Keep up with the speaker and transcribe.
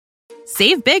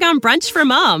Save big on brunch for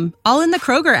mom, all in the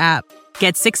Kroger app.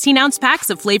 Get 16-ounce packs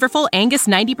of flavorful Angus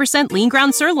 90% lean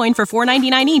ground sirloin for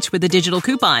 $4.99 each with a digital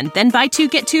coupon. Then buy 2,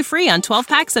 get 2 free on 12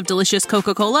 packs of delicious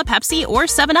Coca-Cola, Pepsi, or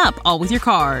 7-Up, all with your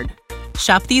card.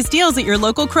 Shop these deals at your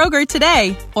local Kroger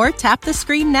today, or tap the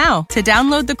screen now to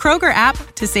download the Kroger app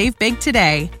to save big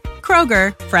today.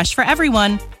 Kroger, fresh for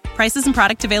everyone. Prices and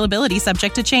product availability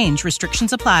subject to change.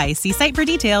 Restrictions apply. See site for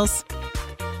details.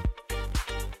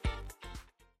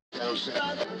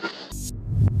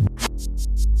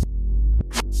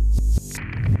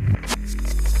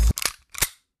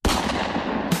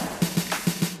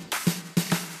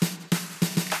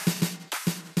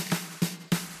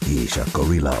 He's a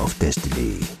gorilla of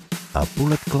destiny, a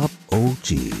Bullet Club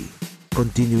OG,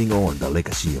 continuing on the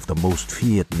legacy of the most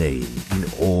feared name in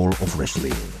all of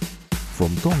wrestling.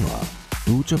 From Tonga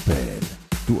to Japan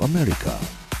to America,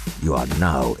 you are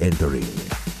now entering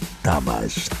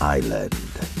Tama's Island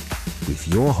with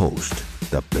your host,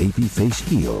 the babyface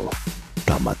heel,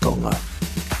 Tama Tonga.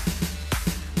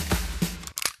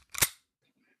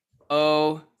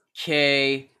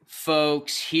 Okay,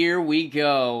 folks, here we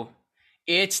go.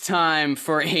 It's time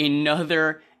for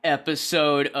another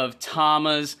episode of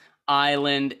Tama's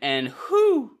Island, and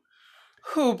whoo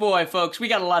boy, folks, we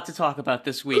got a lot to talk about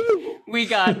this week. We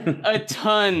got a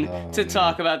ton to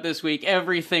talk about this week.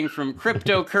 Everything from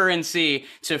cryptocurrency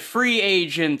to free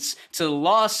agents to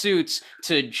lawsuits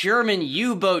to German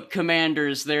U-boat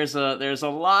commanders. There's a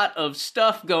lot of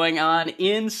stuff going on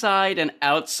inside and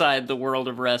outside the world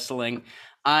of wrestling.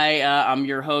 I'm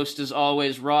your host, as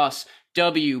always, Ross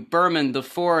W. Berman the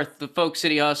Fourth, the Folk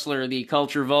City Hustler, the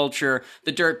Culture Vulture,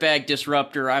 the Dirtbag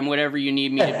Disruptor. I'm whatever you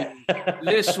need me to be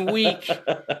this week.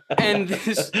 And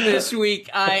this week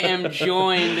I am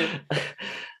joined,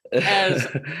 as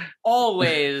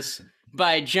always,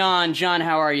 by John. John,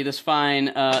 how are you this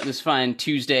fine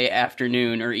Tuesday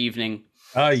afternoon or evening?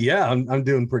 Yeah, I'm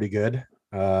doing pretty good.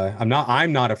 I'm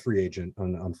not a free agent,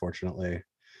 unfortunately.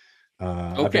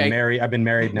 Okay. I've been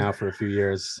married now for a few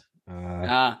years.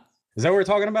 Is that what we're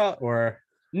talking about, or?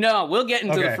 No, we'll get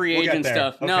into the free agent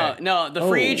stuff. Okay. No, the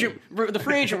free agent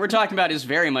we're talking about is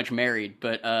very much married,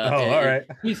 but all right.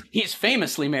 He's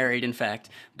famously married, in fact.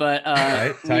 But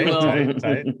tight.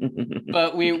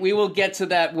 But we will get to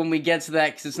that when we get to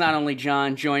that, because it's not only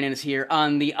John joining us here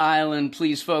on the island.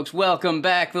 Please, folks, welcome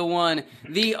back the one,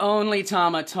 the only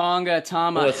Tama Tonga.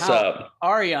 Tama, what's up?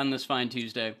 Are you on this fine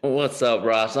Tuesday? What's up,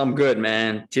 Ross? I'm good,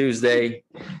 man. Tuesday.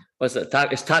 What's it?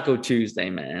 It's Taco Tuesday,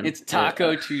 man. It's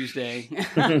Taco Tuesday.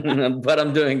 But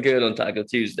I'm doing good on Taco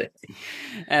Tuesday.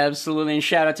 Absolutely. And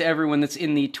shout out to everyone that's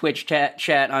in the Twitch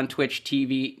chat on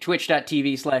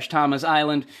twitch.tv/Tama's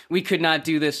Island. We could not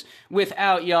do this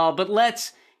without y'all, but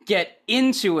let's get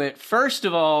into it. First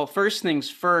of all, first things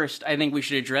first, I think we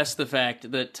should address the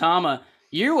fact that Tama,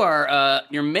 you're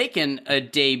making a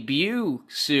debut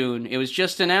soon. It was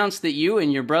just announced that you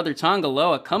and your brother Tonga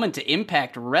Loa coming to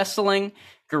Impact Wrestling.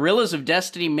 Gorillas of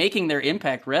Destiny making their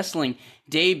Impact Wrestling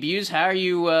debuts. How are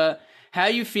you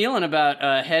feeling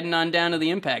about heading on down to the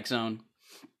Impact Zone?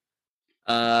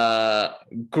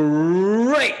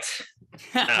 Great.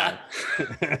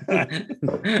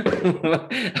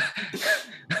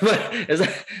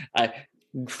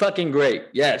 Fucking great.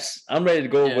 Yes, I'm ready to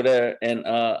go over there and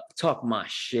talk my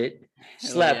shit.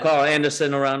 Slap Carl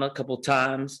Anderson around a couple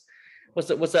times. What's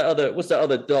the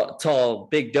other tall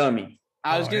big dummy?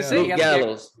 I was going to say, Luke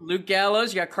Gallows. Luke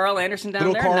Gallows. You got Carl Anderson down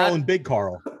Little there. Carl and Big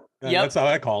Carl. Yep. That's how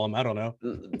I call him. I don't know.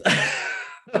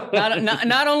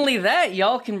 Not only that,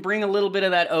 y'all can bring a little bit of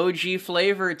that OG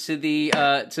flavor to the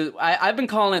I've been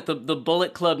calling it the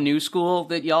Bullet Club New School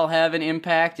that y'all have in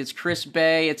Impact. It's Chris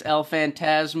Bay, it's El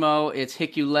Phantasmo, it's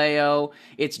Hikuleo,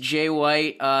 it's Jay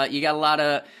White. You got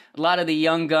a lot of the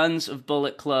young guns of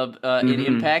Bullet Club in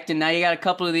Impact, and now you got a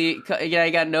couple of you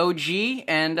got an OG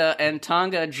and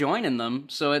Tonga joining them.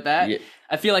 So at that,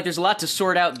 I feel like there's a lot to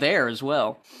sort out there as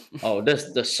well. Oh,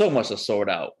 there's so much to sort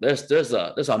out. There's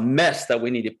a mess that we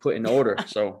need to put in order.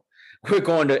 So we're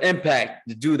going to Impact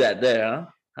to do that there.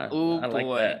 Huh? I like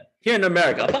that. Here in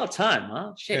America, about time,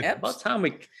 huh? Shit, about time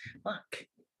we fuck.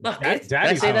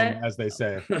 Daddy's home, as they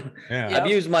say. Yeah. I've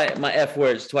used my F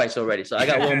words twice already, so I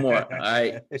got one more. All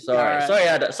right. Sorry. Sorry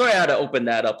I had to open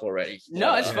that up already.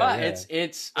 No, it's fine. Yeah.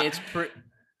 It's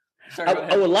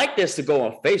I would like this to go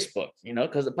on Facebook,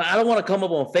 but I don't want to come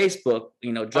up on Facebook,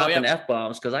 dropping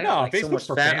F-bombs, because I got so much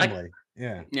family.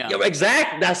 Yeah,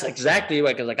 exactly. That's exactly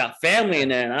right, because I got family in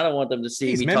there, and I don't want them to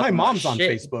see me. Man, my mom's on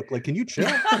Facebook. Like, can you chill?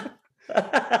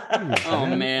 Oh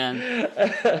man!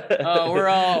 Oh, we're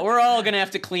all gonna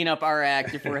have to clean up our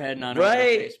act if we're heading on over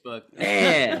to Facebook.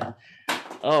 Man,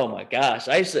 Oh my gosh.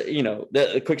 I used to,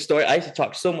 the quick story, I used to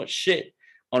talk so much shit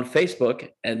on Facebook,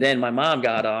 and then my mom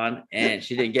got on and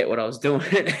she didn't get what I was doing.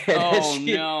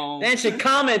 No. Then she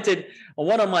commented on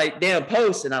one of my damn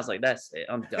posts, and I was like, that's it,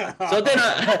 I'm done.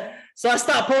 So I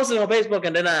stopped posting on Facebook,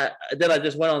 and then I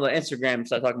just went on the Instagram and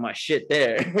started talking my shit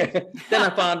there. Then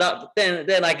I found out,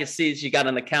 then I could see she got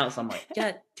an account. So I'm like,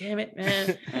 God damn it,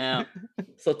 man. Yeah.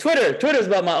 So Twitter's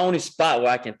about my only spot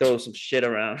where I can throw some shit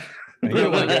around. You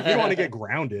don't want to get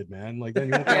grounded, man. Like then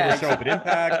you won't be able to show up at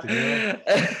Impact.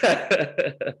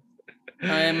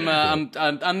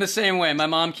 I'm the same way. My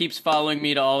mom keeps following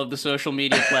me to all of the social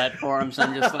media platforms.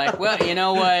 I'm just like, well, you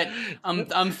know what?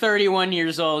 I'm 31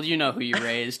 years old. You know who you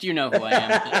raised. You know who I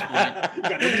am at this point. You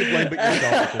got nobody to blame but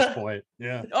yourself at this point.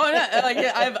 Yeah. Oh,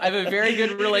 yeah, I have a very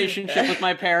good relationship with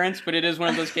my parents, but it is one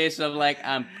of those cases of like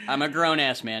I'm a grown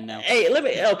ass man now. Hey, hold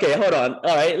on.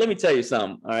 All right, let me tell you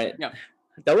something. All right. Yeah.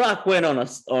 The Rock went on a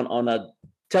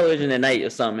television at night or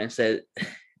something and said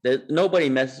that nobody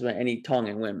messes with any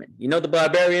Tongan women. You know the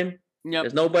Barbarian? Yep.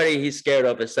 There's nobody he's scared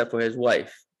of except for his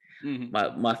wife.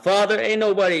 Mm-hmm. My father ain't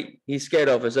nobody he's scared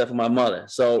of except for my mother.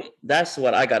 So that's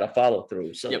what I gotta follow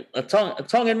through. So yep. a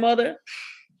Tongan mother,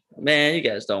 man, you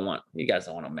guys don't want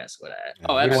to mess with that.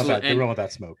 Oh, absolutely. We don't want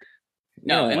that smoke.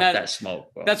 No, and that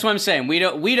smoke, bro. That's what I'm saying. We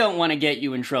don't want to get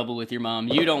you in trouble with your mom.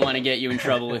 You don't want to get you in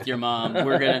trouble with your mom.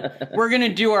 We're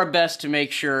gonna do our best to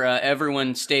make sure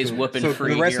everyone stays whooping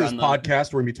free. So the rest here of this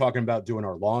podcast, we're gonna be talking about doing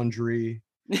our laundry.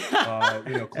 Cleaning out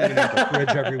the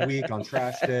fridge every week on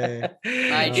trash day.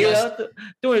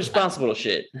 Doing responsible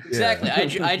shit. Exactly.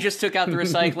 Yeah. I just took out the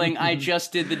recycling. I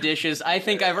just did the dishes. I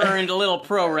think I've earned a little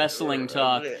pro wrestling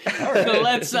talk.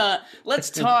 So let's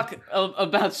talk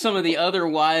about some of the other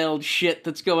wild shit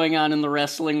that's going on in the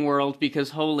wrestling world, because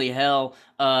holy hell,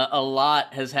 a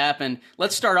lot has happened.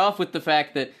 Let's start off with the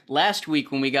fact that last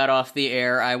week when we got off the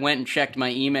air, I went and checked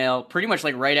my email pretty much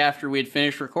like right after we had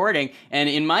finished recording, and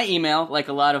in my email, like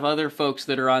a lot of other folks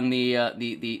that are on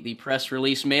the press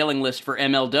release mailing list for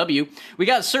MLW, we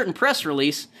got a certain press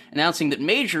release announcing that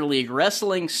Major League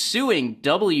Wrestling suing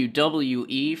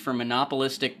WWE for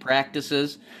monopolistic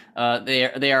practices.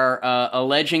 They are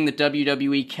alleging that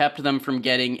WWE kept them from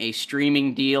getting a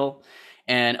streaming deal,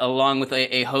 and along with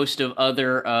a host of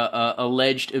other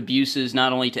alleged abuses,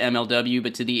 not only to MLW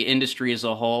but to the industry as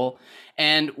a whole.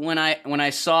 And when I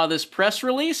saw this press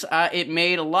release, it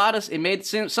made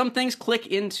some things click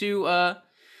into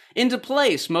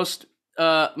place. Most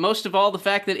of all, the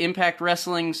fact that Impact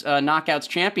Wrestling's Knockouts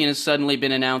Champion has suddenly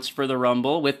been announced for the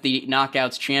Rumble, with the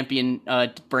Knockouts Champion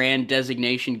brand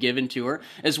designation given to her,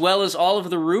 as well as all of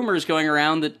the rumors going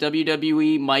around that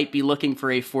WWE might be looking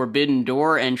for a Forbidden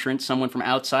Door entrant, someone from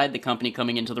outside the company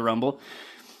coming into the Rumble.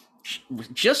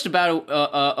 Just about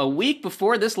a week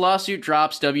before this lawsuit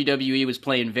drops, WWE was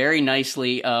playing very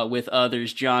nicely with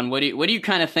others. John, what do you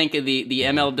kind of think of the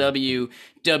MLW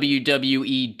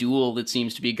WWE duel that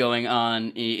seems to be going on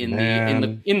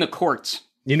in the courts?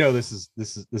 You know, this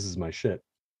is my shit.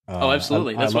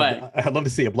 Absolutely. I'd love to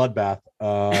see a bloodbath.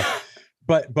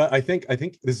 But I think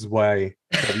this is why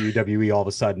WWE all of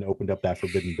a sudden opened up that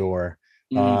Forbidden Door.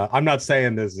 I'm not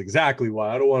saying this is exactly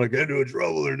why. I don't want to get into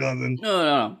trouble or nothing.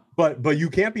 No. But you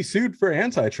can't be sued for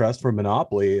antitrust for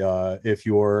monopoly if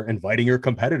you're inviting your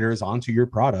competitors onto your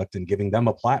product and giving them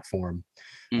a platform.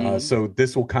 So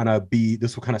this will kind of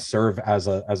serve as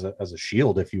a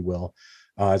shield, if you will,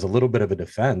 as a little bit of a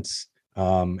defense.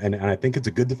 And I think it's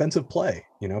a good defensive play.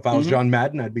 You know, if I was John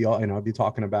Madden, I'd be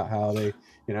talking about how they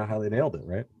nailed it,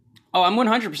 right? Oh, I'm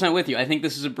 100% with you. I think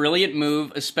this is a brilliant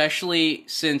move, especially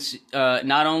since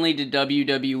not only has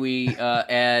WWE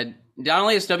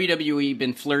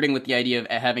been flirting with the idea of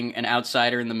having an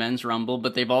outsider in the men's Rumble,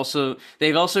 but they've also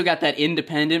got that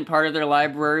independent part of their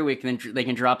library where they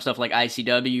can drop stuff like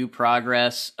ICW,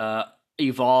 Progress,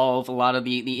 Evolve, a lot of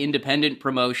the independent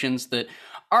promotions that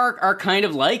are kind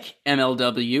of like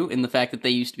MLW in the fact that they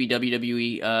used to be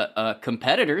WWE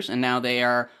competitors, and now they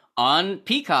are on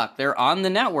Peacock. They're on the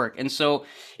network. And so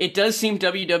it does seem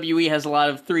WWE has a lot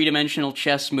of 3-dimensional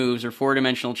chess moves or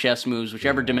 4-dimensional chess moves,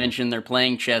 whichever dimension they're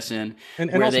playing chess in.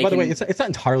 And also, by the way, it's not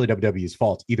entirely WWE's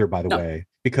fault either, by the way,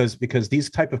 because these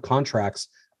type of contracts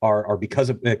are because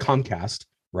of Comcast,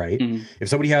 right? Mm-hmm. If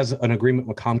somebody has an agreement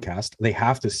with Comcast, they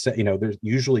have to say, there's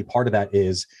usually part of that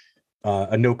is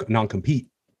a non-compete,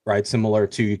 right? Similar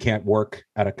to you can't work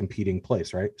at a competing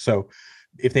place, right? So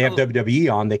if they have WWE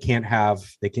on,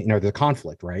 there's a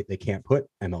conflict, right? They can't put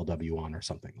MLW on or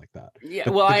something like that. Yeah,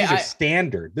 but these are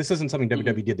standard. This isn't something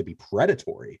WWE did to be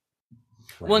predatory.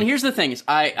 Right? Well, and here's the thing: is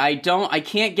I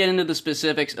can't get into the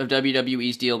specifics of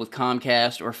WWE's deal with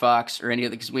Comcast or Fox or any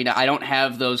of the, because I don't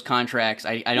have those contracts.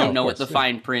 I don't know what the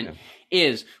fine print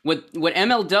is. What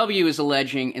MLW is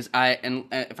alleging is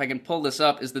if I can pull this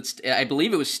up, is that I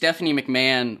believe it was Stephanie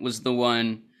McMahon was the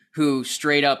one who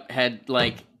straight up had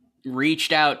like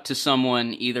reached out to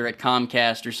someone either at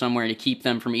Comcast or somewhere to keep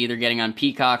them from either getting on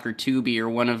Peacock or Tubi or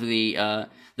one of the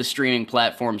streaming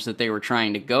platforms that they were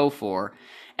trying to go for.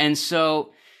 And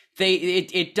so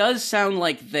it does sound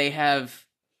like they have,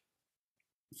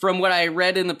 from what I've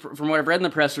read in the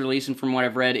press release and from what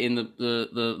I've read in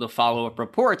the follow-up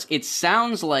reports, it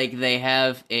sounds like they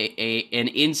have an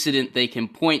incident they can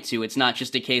point to. It's not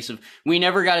just a case of, we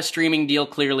never got a streaming deal,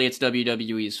 clearly it's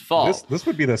WWE's fault. This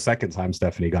would be the second time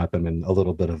Stephanie got them in a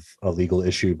little bit of a legal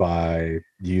issue by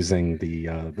using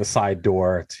the side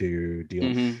door to deal.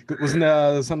 Mm-hmm. Wasn't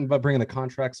there something about bringing the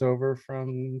contracts over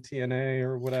from TNA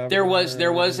or whatever? There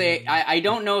was I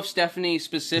don't know if Stephanie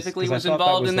specifically was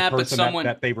involved in that, but someone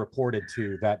that they reported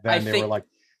to that then they were like,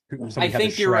 I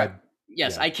think you're right.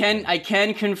 Yes, yeah. I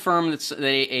can confirm that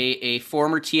a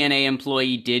former TNA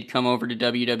employee did come over to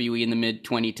WWE in the mid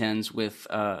 2010s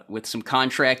with some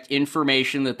contract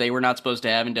information that they were not supposed to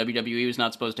have and WWE was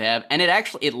not supposed to have, and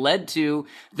it led to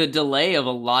the delay of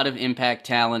a lot of Impact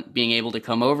talent being able to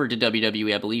come over to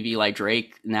WWE. I believe Eli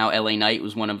Drake, now LA Knight,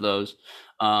 was one of those.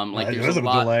 There's a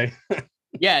delay.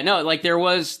 Yeah, no, like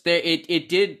it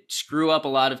did screw up a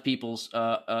lot of people's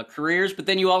careers, but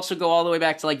then you also go all the way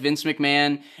back to like Vince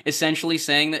McMahon essentially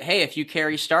saying that, hey, if you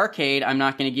carry Starrcade, I'm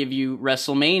not going to give you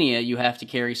WrestleMania. You have to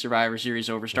carry Survivor Series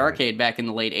over Starrcade back in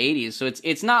the late 80s. So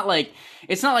it's not like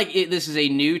this is a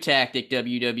new tactic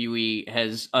WWE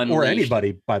has unleashed. Or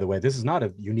anybody, by the way. This is not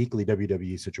a uniquely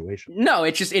WWE situation. No,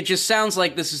 it just sounds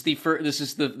like this is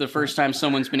the first time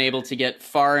someone's been able to get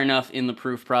far enough in the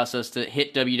proof process to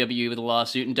hit WWE with a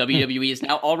lawsuit, and WWE is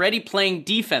now already playing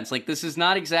defense. Like, this is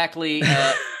not exactly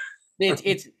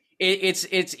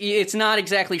it's not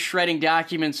exactly shredding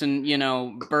documents and, you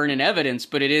know, burning evidence,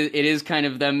 but it is kind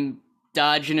of them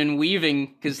dodging and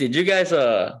weaving. Because did you guys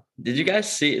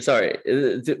see? Sorry,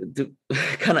 to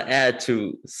kind of add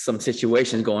to some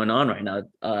situations going on right now.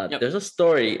 There's a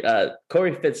story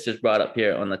Corey Fitz just brought up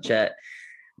here on the chat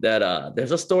that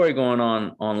there's a story going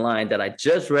on online that I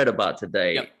just read about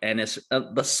today, and it's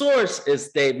the source is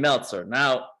Dave Meltzer.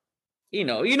 Now, you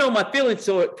know my feelings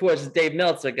towards Dave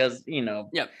Meltzer because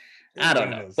I don't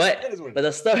know, but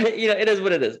the story, it is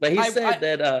what it is. But he said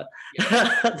that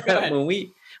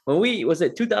when we was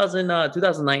it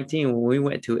 2019 when we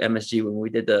went to MSG, when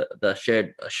we did the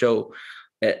shared show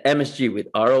at MSG with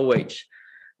ROH,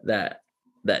 that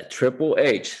Triple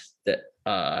H that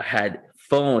had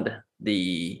phoned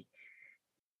the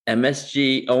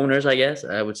MSG owners, I guess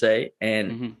I would say,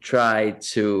 and tried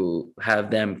to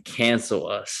have them cancel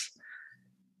us.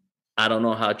 I don't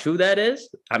know how true that is.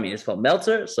 I mean, it's from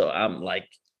Meltzer, so I'm like,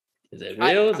 is it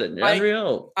real? Is it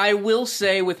unreal? I will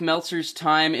say, with Meltzer's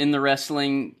time in the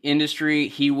wrestling industry,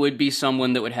 he would be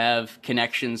someone that would have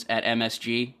connections at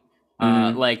MSG.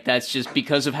 Like, that's just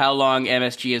because of how long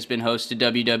MSG has been hosted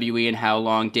WWE and how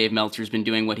long Dave Meltzer's been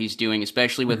doing what he's doing,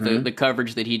 especially with the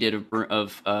coverage that he did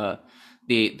of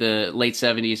the late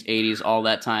 70s, 80s, all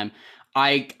that time.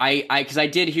 Because I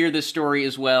did hear this story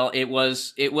as well. It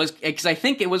was because I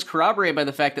think it was corroborated by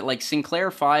the fact that like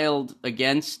Sinclair filed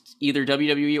against either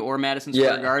WWE or Madison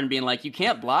Square Garden, being like, you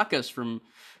can't block us from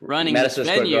running Madison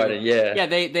this venue. Square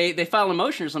Garden, they filed a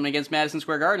motion or something against Madison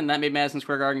Square Garden. That made Madison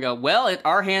Square Garden go, well,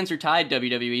 our hands are tied,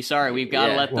 WWE. Sorry, we've got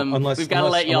to let them. We've got to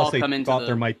let y'all come into. Thought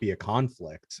there might be a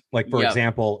conflict. Like, for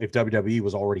example, if WWE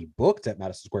was already booked at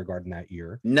Madison Square Garden that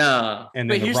year, but and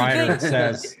then the writer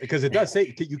says, because it does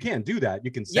say you can't do that.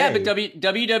 You can say, but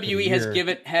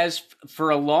WWE has for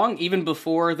a long, even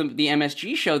before the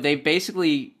MSG show, they've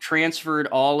basically transferred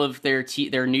all of their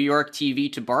New York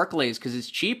TV to Barclays because it's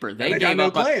cheaper. They gave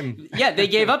up. They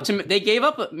gave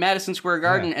up Madison Square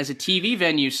Garden as a TV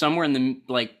venue somewhere in the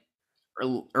like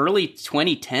early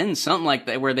 2010s, something like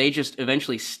that, where they just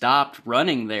eventually stopped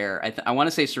running there. I want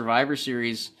to say Survivor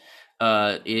Series,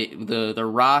 the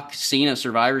Rock Cena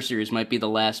Survivor Series might be the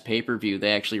last pay-per-view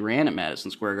they actually ran at Madison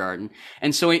Square Garden.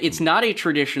 And so it's not a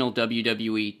traditional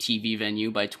WWE TV venue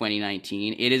by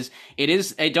 2019. It is,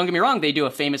 don't get me wrong, they do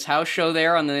a famous house show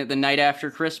there on the night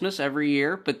after Christmas every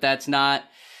year, but that's not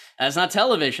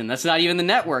television. That's not even the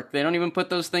network. They don't even put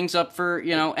those things up for,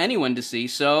 anyone to see.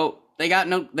 So they got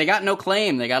no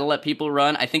claim. They got to let people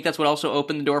run. I think that's what also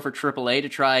opened the door for AAA to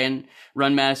try and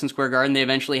run Madison Square Garden. They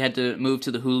eventually had to move to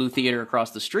the Hulu Theater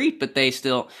across the street, but they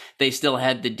still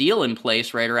had the deal in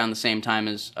place right around the same time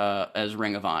as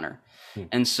Ring of Honor.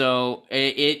 And so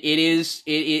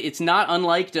it's not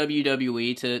unlike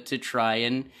WWE to try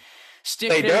and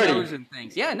stick their nose in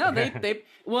things. Yeah, no, they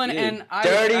well, and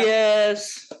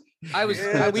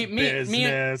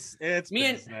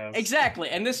exactly.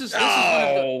 And this is one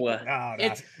of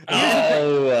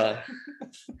the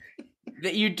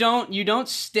that you don't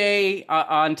stay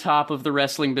on top of the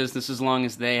wrestling business as long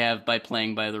as they have by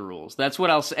playing by the rules. That's what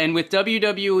I'll say. And with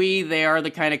WWE, they are the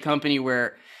kind of company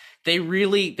where they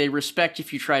respect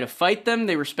if you try to fight them.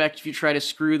 They respect if you try to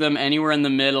screw them. Anywhere in the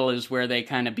middle is where they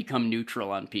kind of become neutral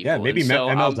on people. Yeah, maybe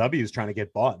MLW is trying to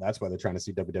get bought. That's why they're trying to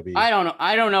see WWE.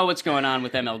 I don't know what's going on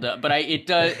with MLW, but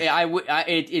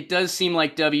it does seem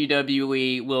like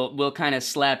WWE will kind of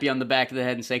slap you on the back of the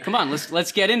head and say, "Come on,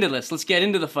 let's get into this. Let's get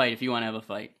into the fight if you want to have a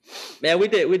fight." Man, we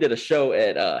did a show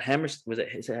at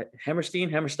Hammerstein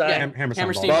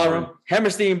Ballroom.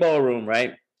 Hammerstein Ballroom,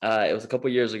 right? It was a couple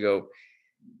years ago.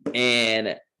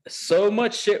 And so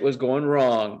much shit was going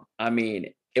wrong. I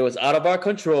mean, it was out of our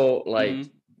control. Like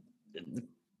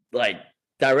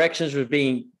directions were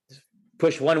being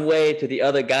pushed one way to the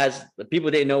other. Guys, the people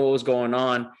didn't know what was going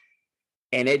on,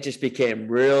 and it just became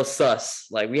real sus.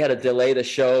 Like we had to delay the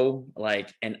show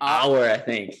like an hour, I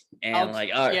think. And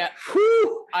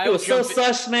it was so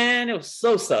sus, man. It was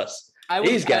so sus.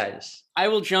 These guys. I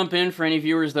will jump in for any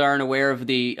viewers that aren't aware of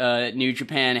the New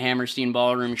Japan Hammerstein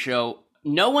Ballroom show.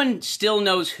 No one still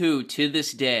knows who, to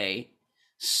this day.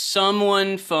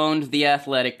 Someone phoned the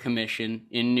Athletic Commission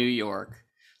in New York,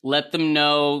 let them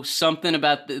know something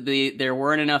about there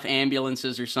weren't enough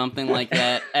ambulances or something like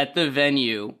that at the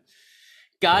venue.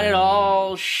 Got it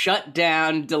all shut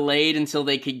down, delayed until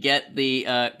they could get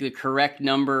the correct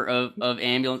number of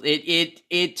ambulance.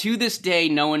 It to this day,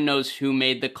 no one knows who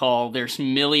made the call. There's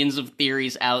millions of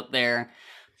theories out there,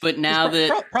 but now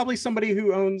probably somebody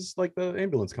who owns like the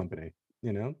ambulance company.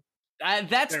 You know,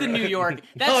 that's the New York.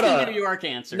 That's the New York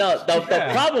answer. No, the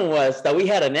problem was that we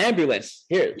had an ambulance.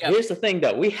 Here's the thing,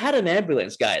 though. We had an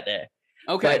ambulance guy there.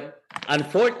 Okay. But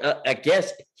unfortunately, I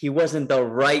guess he wasn't the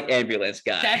right ambulance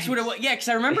guy. That's what it was. Yeah, because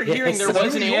I remember hearing there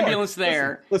was an ambulance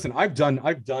there. Listen, I've done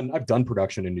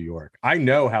production in New York. I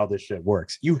know how this shit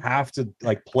works. You have to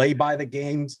like play by the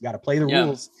games. You got to play the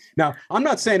rules. Now, I'm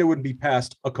not saying it wouldn't be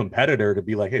past a competitor to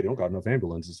be like, hey, they don't got enough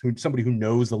ambulances. Somebody who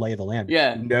knows the lay of the land.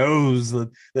 Yeah, knows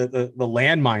the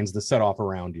landmines that set off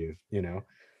around you. You know.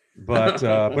 But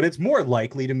it's more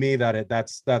likely to me that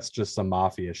that's just some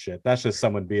mafia shit. That's just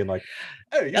someone being like,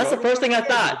 hey, that's the first thing I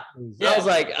thought. Yeah. I was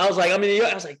like, I mean,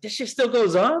 I was like, this shit still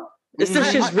goes on. Is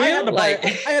this just real? I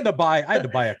had to buy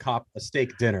a cop a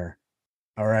steak dinner.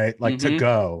 All right, like to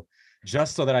go,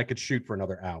 just so that I could shoot for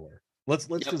another hour. Let's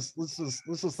just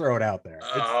throw it out there.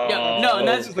 And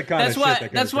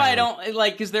that's why I don't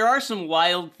like, because there are some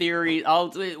wild theories.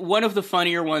 One of the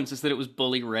funnier ones is that it was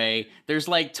Bully Ray. There's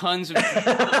like tons of people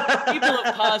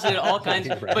have posited all kinds,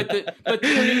 but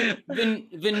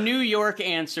the New York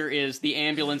answer is the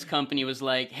ambulance company was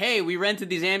like, hey, we rented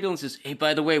these ambulances. Hey,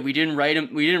 by the way, we didn't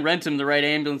rent them the right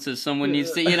ambulances. Someone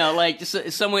needs to, like,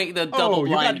 just some way the double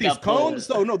blind. You got these cones?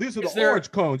 Oh no, these are the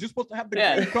orange cones. You're supposed to have the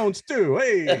green cones too.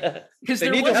 Hey. Because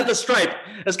they need to have the stripe.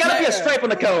 There's got to be a stripe on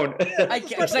the cone. I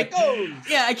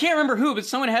can't remember who, but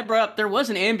someone had brought up there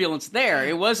was an ambulance there.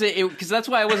 It wasn't because that's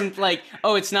why I wasn't like,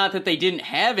 oh, it's not that they didn't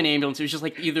have an ambulance. It was just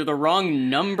like either the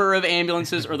wrong number of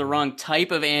ambulances or the wrong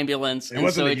type of ambulance. It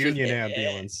wasn't a union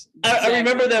ambulance. I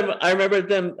remember them.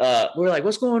 We were like,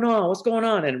 "What's going on? What's going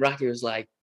on?" And Rocky was like,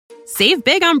 "Save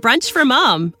big on brunch for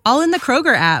mom, all in the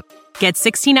Kroger app." Get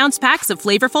 16-ounce packs of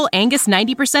flavorful Angus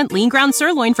 90% lean ground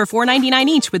sirloin for $4.99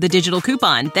 each with a digital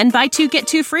coupon. Then buy 2, get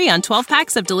 2 free on 12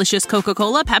 packs of delicious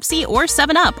Coca-Cola, Pepsi, or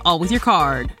 7-Up, all with your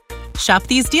card. Shop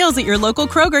these deals at your local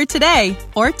Kroger today,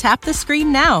 or tap the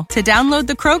screen now to download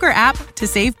the Kroger app to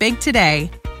save big today.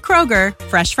 Kroger,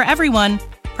 fresh for everyone.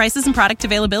 Prices and product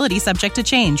availability subject to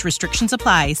change. Restrictions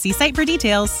apply. See site for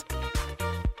details.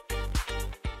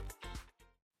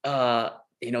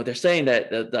 They're saying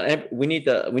that we need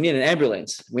an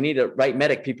ambulance. We need the right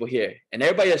medic people here. And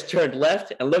everybody just turned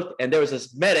left and looked, and there was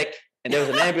this medic, and there was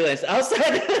an ambulance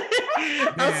outside of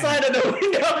the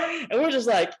window. And we're just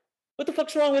like, what the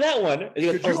fuck's wrong with that one? And he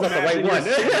goes, it's not the right one.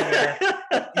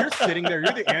 You're sitting there.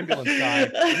 You're the ambulance guy.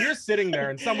 And you're sitting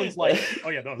there, and someone's like, oh,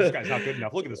 yeah, no, this guy's not good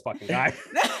enough. Look at this fucking guy.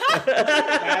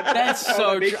 That's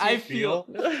so true. I feel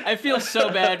so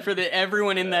bad for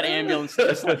everyone in that ambulance.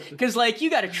 Because, like,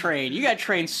 you got to train. You got to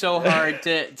train so hard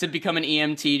to become an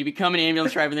EMT, to become an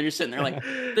ambulance driver. And then you're sitting there like,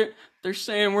 they're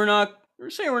saying we're not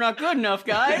good enough,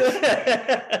 guys.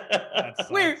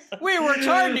 We worked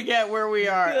hard to get where we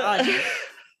are.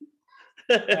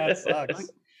 That sucks.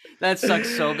 That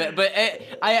sucks so bad. But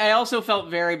I also felt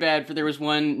very bad for, there was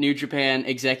one New Japan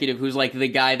executive who's like the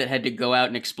guy that had to go out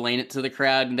and explain it to the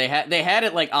crowd. And they had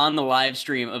it like on the live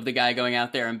stream of the guy going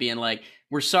out there and being like,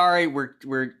 we're sorry,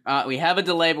 we have a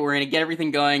delay, but we're going to get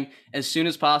everything going as soon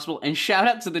as possible. And shout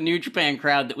out to the New Japan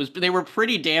crowd they were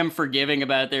pretty damn forgiving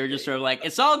about it. They were just sort of like,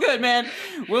 it's all good, man.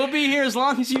 We'll be here as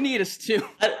long as you need us to.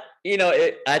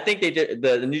 I think they did,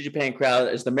 the New Japan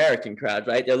crowd is the American crowd,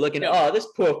 right? They're looking at, this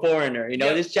poor foreigner,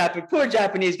 this poor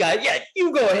Japanese guy. Yeah,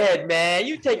 you go ahead, man.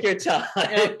 You take your time.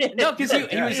 No, because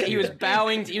he was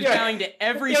bowing. He was bowing to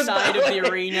every side of the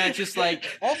arena, just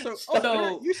like.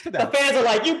 Also used to that. The fans are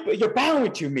like, you're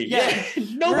bowing to me. Yeah,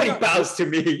 nobody bows to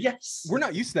me. Yes, we're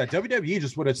not used to that. WWE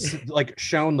just would have like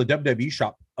shown the WWE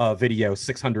shop video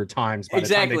 600 times by the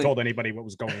time they told anybody what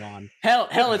was going on. Hell,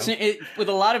 it's with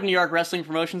a lot of New York wrestling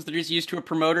promotions, they're just used to a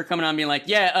promoter coming on and being like,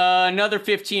 another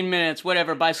 15 minutes,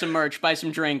 whatever, buy some merch, buy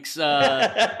some drinks.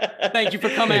 Thank you for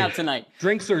coming out tonight.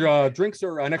 Drinks are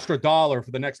an extra $1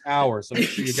 for the next hour, so make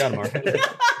sure you got them.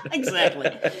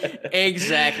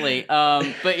 Exactly.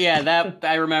 But yeah, that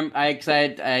I remember. I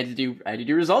had to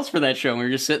do results for that show. And we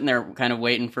were just sitting there, kind of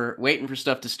waiting for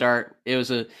stuff to start. It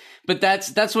was but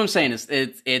that's what I'm saying. Is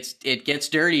it gets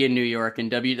dirty in New York,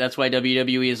 and that's why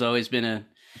WWE has always been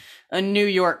a New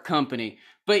York company.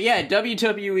 But yeah,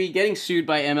 WWE getting sued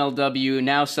by MLW,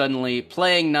 now suddenly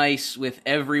playing nice with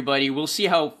everybody. We'll see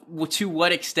to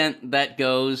what extent that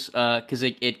goes, because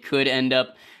it could end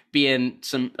up being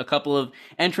a couple of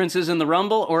entrances in the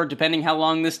Rumble, or depending how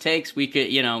long this takes, we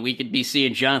could be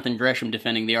seeing Jonathan Gresham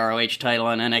defending the ROH title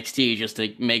on NXT just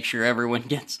to make sure everyone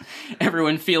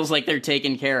feels like they're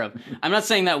taken care of. I'm not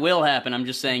saying that will happen. I'm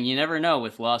just saying you never know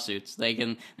with lawsuits. They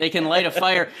can light a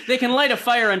fire. They can light a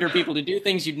fire under people to do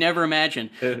things you'd never imagine.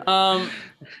 But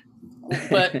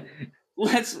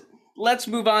let's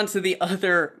move on to the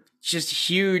other just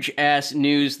huge ass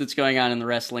news that's going on in the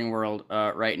wrestling world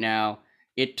right now.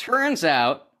 It turns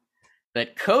out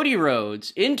that Cody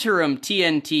Rhodes, interim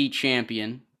TNT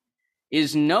champion,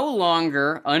 is no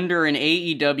longer under an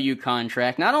AEW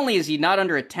contract. Not only is he not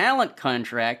under a talent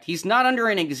contract, he's not under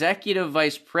an executive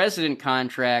vice president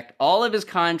contract. All of his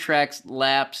contracts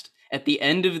lapsed at the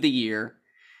end of the year.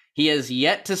 He has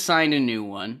yet to sign a new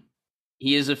one.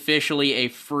 He is officially a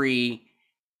free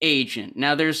agent.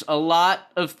 Now, there's a lot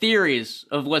of theories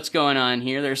of what's going on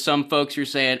here. There's some folks who are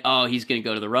saying, he's going to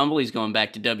go to the Rumble. He's going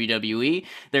back to WWE.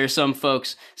 There's some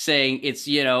folks saying it's,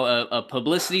 a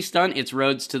publicity stunt. It's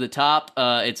Rhodes to the top.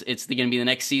 It's going to be the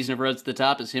next season of Rhodes to the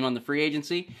Top is him on the free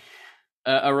agency.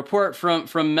 A report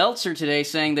from Meltzer today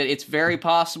saying that it's very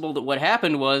possible that what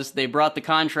happened was they brought the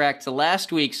contract to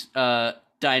last week's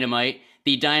Dynamite,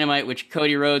 the Dynamite which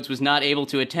Cody Rhodes was not able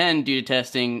to attend due to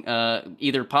testing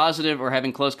either positive or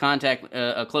having close contact with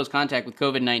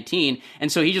COVID-19,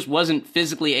 and so he just wasn't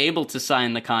physically able to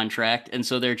sign the contract, and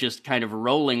so they're just kind of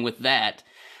rolling with that.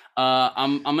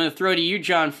 I'm going to throw to you,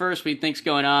 John, first. What do you think's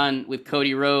going on with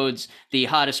Cody Rhodes, the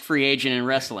hottest free agent in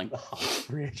wrestling?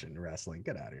 Free agent in wrestling,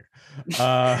 get out of here.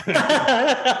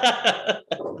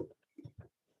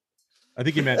 I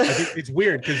think it's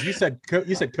weird because you said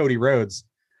Cody Rhodes.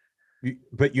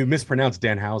 But you mispronounced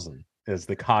Danhausen as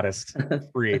the hottest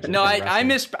free agent. No, I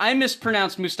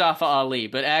mispronounced Mustafa Ali,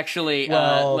 but actually,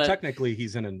 technically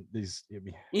he's in.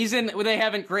 Well, they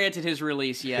haven't granted his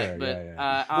release yet, sure, but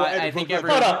yeah. I think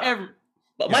everyone.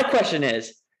 But my question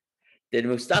is, did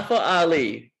Mustafa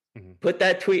Ali put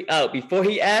that tweet out before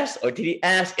he asked, or did he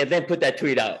ask and then put that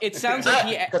tweet out? It sounds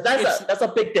like that's a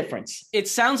big difference. It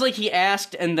sounds like he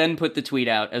asked and then put the tweet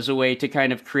out as a way to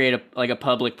kind of create a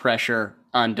public pressure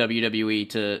on WWE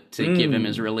to give him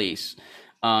his release,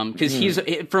 because he's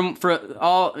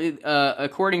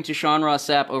according to Sean Ross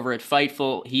Sapp over at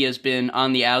Fightful, he has been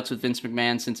on the outs with Vince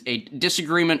McMahon since a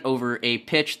disagreement over a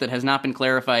pitch that has not been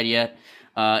clarified yet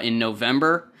in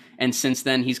November, and since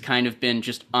then he's kind of been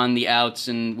just on the outs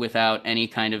and without any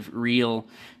kind of real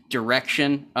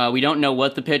direction. We don't know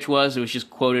what the pitch was. It was just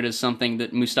quoted as something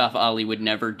that Mustafa Ali would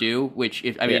never do, which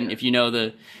if you know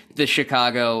the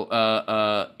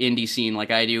Chicago indie scene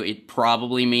like I do, it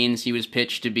probably means he was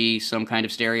pitched to be some kind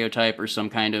of stereotype or some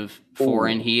kind of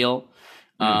foreign heel.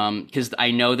 Because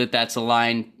I know that's a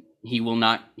line he will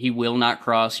not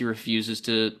cross. He refuses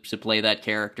to play that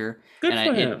character. Good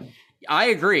for him. I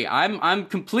agree. I'm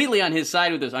completely on his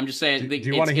side with this. I'm just saying. Do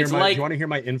you want to hear my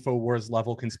InfoWars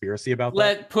level conspiracy about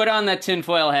that? Put on that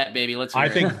tinfoil hat, baby. Let's hear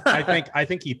it. I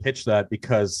think he pitched that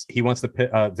because he wants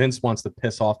to. Vince wants to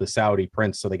piss off the Saudi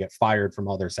prince so they get fired from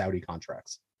all their Saudi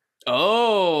contracts.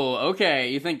 Oh, okay.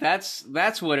 You think that's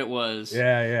what it was?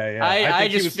 Yeah. I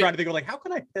think he was trying to think of like, how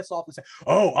can I piss off this?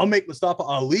 Oh, I'll make Mustafa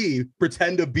Ali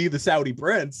pretend to be the Saudi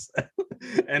prince,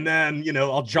 and then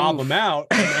I'll job him out,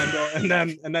 and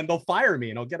then they'll fire me,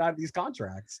 and I'll get out of these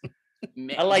contracts.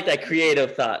 I like that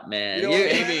creative thought, man.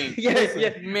 Maybe.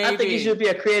 Maybe. I think you should be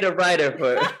a creative writer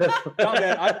for. No,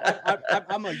 man,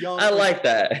 I'm a young. I like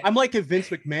that. I'm like if Vince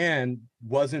McMahon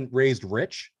wasn't raised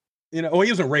rich. He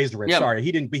wasn't raised rich. Yep. Sorry,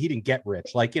 he didn't get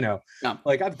rich. Like, no.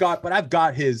 Like I've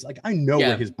got his, like, I know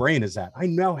where his brain is at. I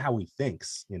know how he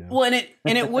thinks, Well, and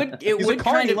it would He's would a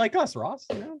kind of like us, Ross.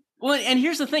 Well, and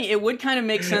here's the thing: it would kind of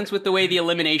make sense with the way the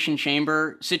Elimination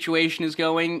Chamber situation is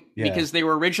going, because they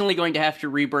were originally going to have to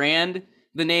rebrand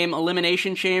the name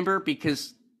Elimination Chamber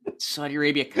because Saudi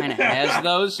Arabia kind of has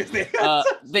those. They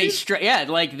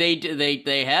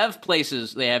have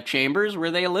places, they have chambers where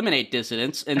they eliminate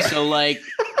dissidents, and so like.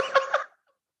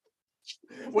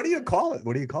 What do you call it?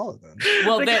 What do you call it then?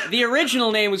 Well, the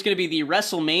original name was going to be the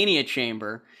WrestleMania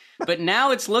Chamber, but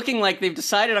now it's looking like they've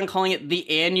decided on calling it the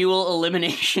Annual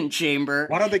Elimination Chamber.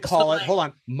 Why don't they call it? Hold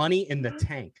on, Money in the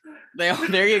Tank.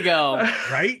 There you go.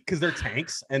 Right, because they're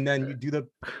tanks, and then you do the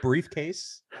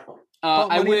briefcase.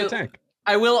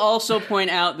 I will also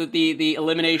point out that the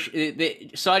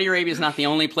elimination, Saudi Arabia is not the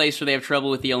only place where they have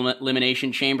trouble with the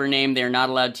Elimination Chamber name. They're not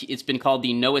allowed to. It's been called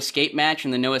the No Escape match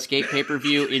and the No Escape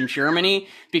pay-per-view in Germany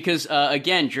because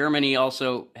again, Germany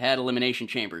also had elimination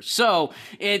chambers. So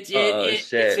they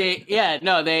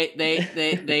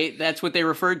that's what they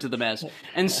referred to them as,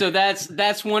 and so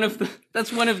that's one of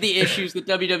the issues that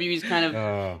WWE's kind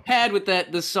of had with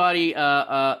the Saudi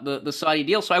the Saudi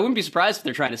deal. So I wouldn't be surprised if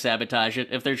they're trying to sabotage it,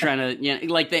 if they're trying to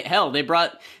they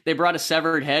brought a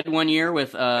severed head one year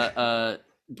with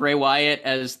Bray Wyatt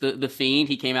as the Fiend.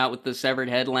 He came out with the severed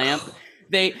head lamp.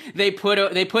 They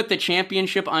put the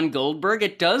championship on Goldberg.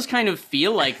 It does kind of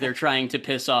feel like they're trying to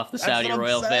piss off the Saudi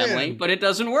royal family, but it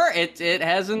doesn't work. It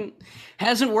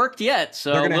hasn't worked yet.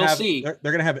 So we'll see.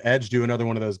 They're gonna have Edge do another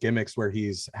one of those gimmicks where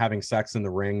he's having sex in the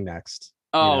ring next.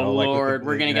 Oh Lord,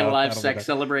 we're gonna get a live sex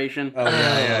celebration. Oh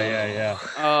yeah.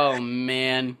 Oh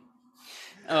man.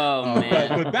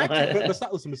 But back to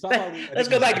Mustafa Ali. Let's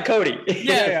go back to Cody.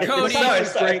 Yeah, Cody.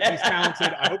 He's great. He's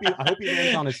talented. I hope he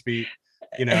lands on his feet.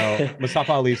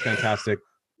 Mustafa Ali is fantastic.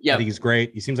 Yeah, I think he's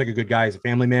great. He seems like a good guy. He's a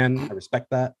family man. I respect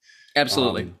that.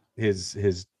 Absolutely.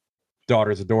 His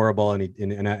daughter's adorable, and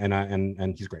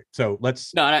he's great. So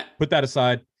let's put that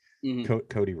aside. Mm-hmm.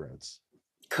 Cody Rhodes.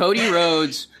 Cody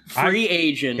Rhodes, free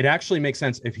agent. It actually makes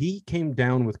sense if he came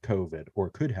down with COVID or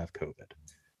could have COVID.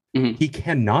 Mm-hmm. He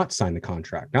cannot sign the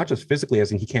contract, not just physically,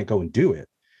 as in he can't go and do it,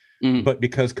 but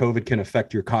because COVID can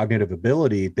affect your cognitive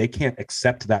ability, they can't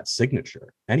accept that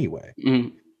signature anyway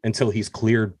until he's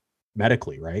cleared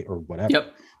medically, right? Or whatever.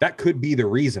 Yep. That could be the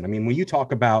reason. I mean, when you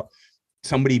talk about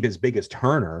somebody as big as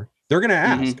Turner, they're going to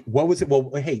ask, what was it? Well,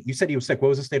 hey, you said he was sick. What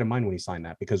was his state of mind when he signed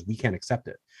that? Because we can't accept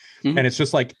it. And it's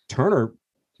just like Turner,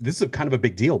 this is kind of a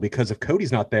big deal because if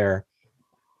Cody's not there,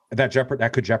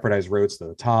 that could jeopardize Rhodes to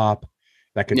the top.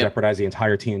 That could jeopardize the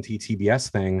entire TNT TBS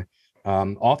thing.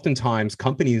 Oftentimes,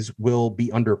 companies will be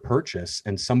under purchase,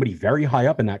 and somebody very high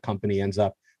up in that company ends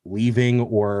up leaving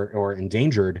or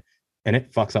endangered, and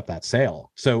it fucks up that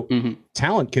sale. So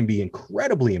talent can be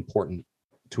incredibly important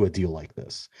to a deal like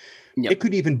this. It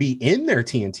could even be in their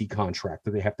TNT contract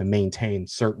that they have to maintain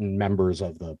certain members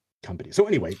of the company. So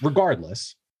anyway,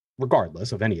 regardless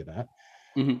of any of that,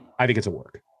 I think it's a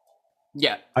work.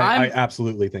 Yeah, I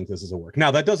absolutely think this is a work.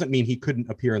 Now, that doesn't mean he couldn't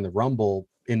appear in the Rumble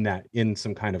in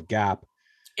some kind of gap.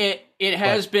 It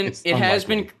has been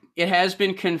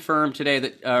confirmed today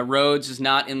that Rhodes is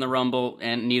not in the Rumble,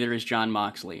 and neither is Jon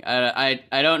Moxley. I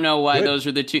don't know why those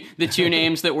are the two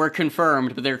names that were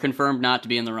confirmed, but they're confirmed not to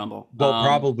be in the Rumble. Well,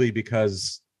 probably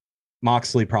because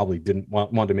Moxley probably didn't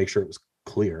want to make sure it was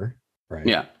clear, right?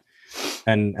 Yeah,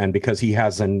 and because he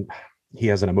has an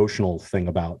emotional thing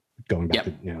about going back to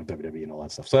WWE and all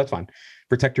that stuff. So that's fine.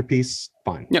 Protect your peace,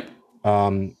 fine. Yep.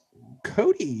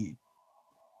 Cody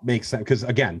makes sense because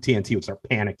again, TNT would start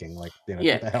panicking, like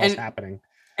what the hell's happening?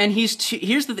 And he's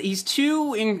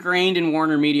too ingrained in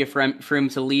Warner Media for him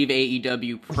to leave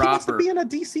AEW proper. He wants to be in a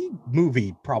DC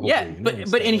movie, probably. Yeah,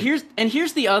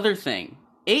 here's the other thing.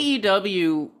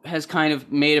 AEW has kind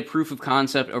of made a proof of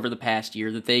concept over the past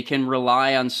year that they can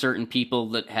rely on certain people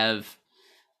that have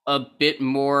a bit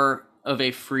more of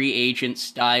a free agent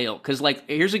style. Because,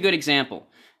 here's a good example.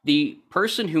 The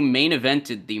person who main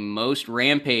evented the most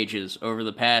Rampages over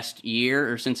the past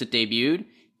year or since it debuted,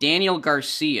 Daniel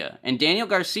Garcia. And Daniel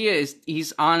Garcia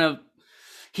he's on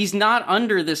he's not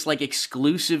under this like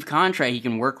exclusive contract. He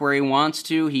can work where he wants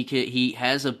to. He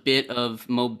has a bit of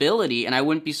mobility, and I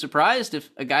wouldn't be surprised if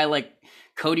a guy like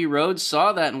Cody Rhodes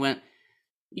saw that and went,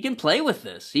 "You can play with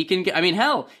this. He can." I mean,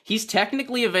 hell, he's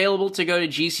technically available to go to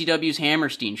GCW's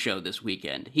Hammerstein show this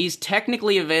weekend. He's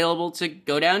technically available to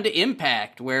go down to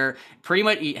Impact, where pretty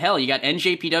much hell, you got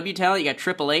NJPW talent, you got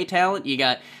AAA talent, you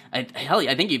got hell.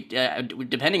 I think you,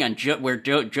 depending on where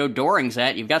Joe Doring's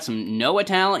at, you've got some Noah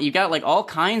talent. You've got like all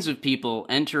kinds of people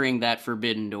entering that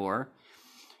Forbidden Door,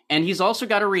 and he's also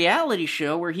got a reality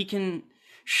show where he can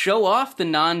show off the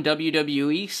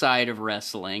non-WWE side of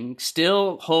wrestling,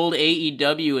 still hold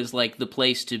AEW as like the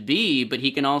place to be, but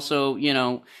he can also, you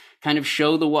know, kind of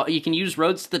show you can use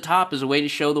Roads to the Top as a way to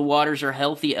show the waters are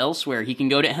healthy elsewhere. He can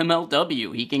go to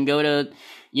MLW. He can go to,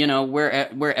 you know,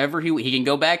 wherever he can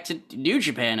go back to New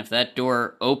Japan if that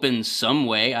door opens some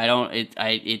way.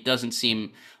 It doesn't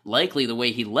seem likely the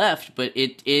way he left, but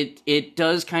it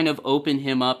does kind of open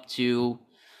him up to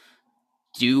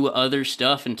do other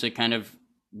stuff and to kind of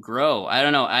grow. I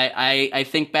don't know. I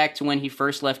think back to when he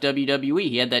first left WWE.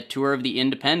 He had that tour of the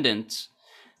independents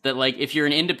that, like, if you're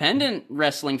an independent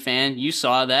wrestling fan, you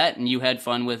saw that and you had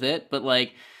fun with it. But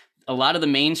like a lot of the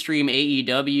mainstream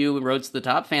AEW Roads to the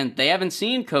Top fans, they haven't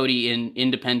seen Cody in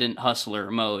independent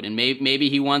hustler mode. And maybe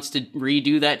he wants to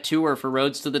redo that tour for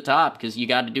Roads to the Top, because you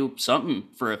got to do something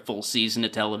for a full season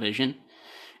of television.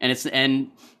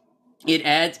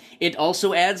 It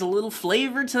also adds a little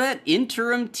flavor to that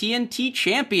interim TNT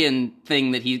champion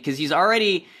thing because he's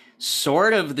already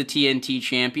sort of the TNT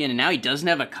champion and now he doesn't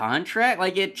have a contract.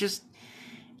 Like, it just,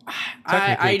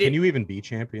 can you even be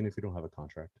champion if you don't have a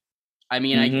contract? I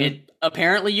mean,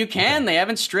 apparently you can. Okay. They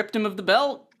haven't stripped him of the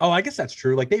belt. Oh, I guess that's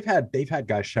true. Like they've had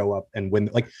guys show up and win,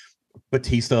 like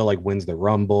Batista like wins the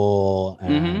Rumble,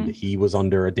 and he was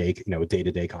under a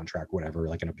day-to-day contract, whatever,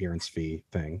 like an appearance fee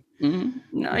thing.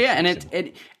 No, yeah,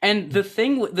 and the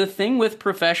thing with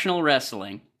professional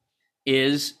wrestling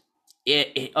is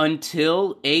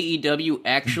until AEW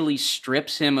actually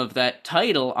strips him of that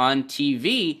title on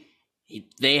TV,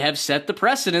 they have set the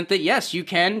precedent that yes, you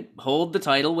can hold the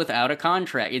title without a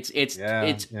contract.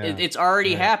 It's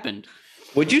already happened.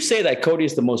 Would you say that Cody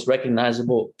is the most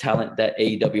recognizable talent that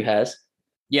AEW has?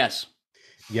 Yes.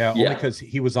 Yeah, only because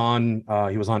he was on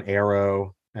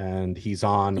Arrow, and he's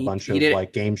on a bunch of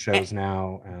like game shows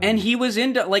now. And he was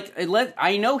into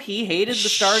I know he hated the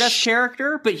Stardust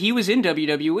character, but he was in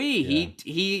WWE. Yeah.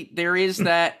 He there is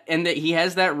that, and that he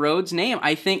has that Rhodes name.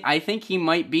 I think he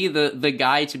might be the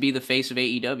guy to be the face of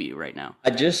AEW right now. I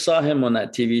just saw him on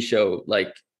that TV show,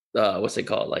 like what's it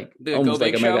called? Like the almost Go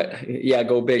Big like Show? Yeah,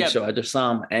 Go Big Show. I just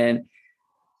saw him, and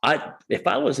if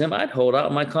I was him, I'd hold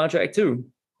out my contract too.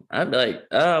 I'd be like,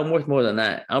 I'm worth more than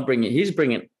that. He's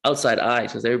bringing outside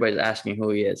eyes because everybody's asking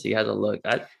who he is. He has a look.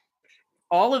 I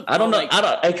don't know.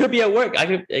 It could be at work.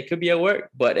 It could be at work,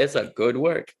 but it's a good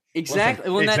work.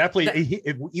 Exactly. Well, exactly.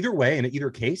 Either way, in either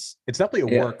case, it's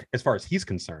definitely a work as far as he's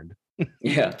concerned.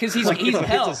 Yeah, because he's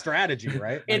it's a strategy,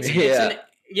 right?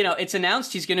 It's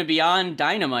announced he's going to be on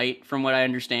Dynamite, from what I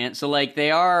understand. So like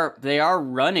they are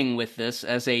running with this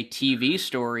as a TV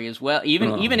story as well.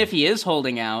 Even if he is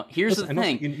holding out, here's the thing: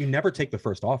 also, you never take the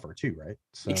first offer, too, right?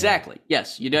 So. Exactly.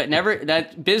 Yes, you don't never.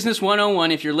 That business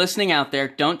 101. If you're listening out there,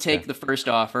 don't take the first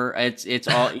offer. It's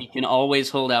all you can always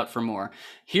hold out for more.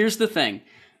 Here's the thing: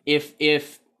 if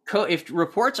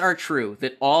reports are true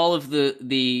that all of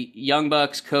the Young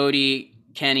Bucks, Cody,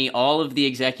 Kenny, all of the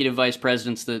executive vice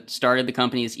presidents that started the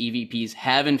company as EVPs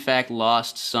have in fact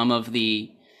lost some of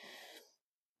the,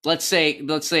 let's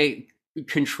say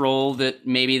control that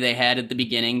maybe they had at the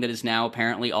beginning that is now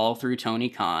apparently all through Tony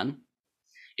Khan.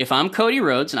 If I'm Cody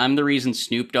Rhodes and I'm the reason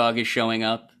Snoop Dogg is showing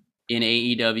up in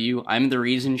AEW, I'm the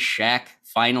reason Shaq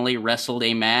finally wrestled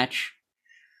a match,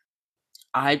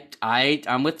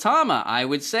 I'm with Tama. I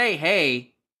would say, hey,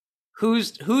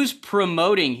 who's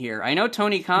promoting here? I know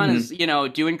Tony Khan is,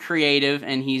 doing creative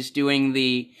and he's doing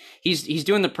the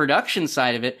production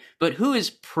side of it, but who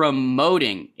is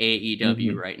promoting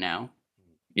AEW right now?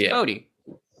 Yeah. Cody.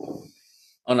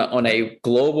 On a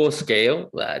global scale,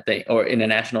 or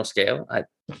international scale,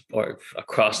 or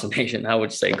across the nation, I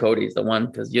would say Cody's the one,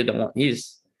 because you're the one.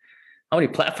 How many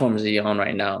platforms are you on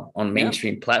right now on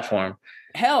mainstream platform?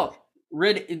 Hell,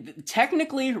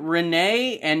 technically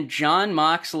Renee and Jon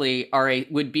Moxley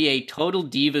would be a Total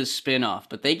Divas spinoff,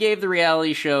 but they gave the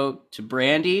reality show to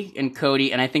Brandi and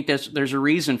Cody, and I think there's a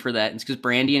reason for that. It's because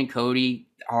Brandi and Cody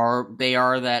are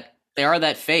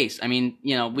that face. I mean,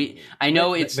 I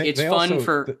know it's fun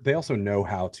for. They also know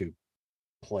how to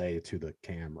play to the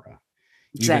camera.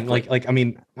 Exactly. Even I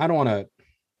mean, I don't want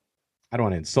to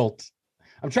insult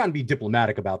I'm trying to be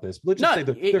diplomatic about this. Let's just say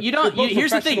that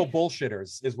here's the thing.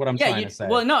 Bullshitters is what I'm trying to say.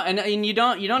 Well, no, and you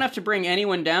don't have to bring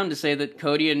anyone down to say that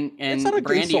Cody and it's not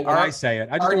Brandy are. When I say it,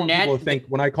 I just don't want people to think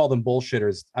when I call them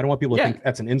bullshitters. I don't want people to think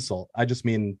that's an insult. I just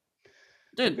mean.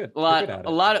 Dude, a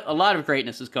lot of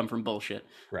greatness has come from bullshit.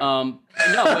 Right.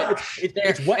 No,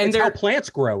 it's how plants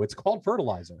grow. It's called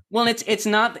fertilizer. Well, it's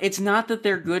not that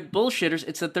they're good bullshitters.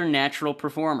 It's that they're natural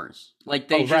performers. Like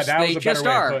they just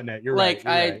are. You're like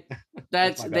right.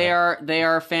 They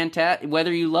are fantastic.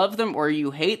 Whether you love them or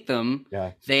you hate them,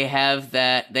 they have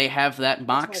that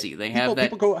moxie. They have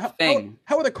that thing.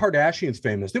 How are the Kardashians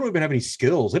famous? They don't even have any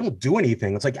skills. They don't do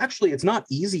anything. It's like actually, it's not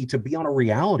easy to be on a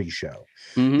reality show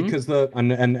because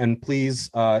and please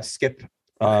skip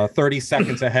 30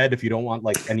 seconds ahead if you don't want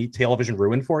like any television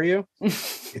ruined for you.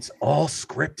 It's all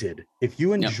scripted. If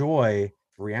you enjoy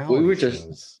reality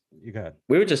shows.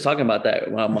 We were just talking about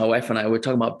that. My wife and I were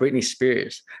talking about Britney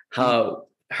Spears, how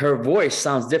her voice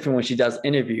sounds different when she does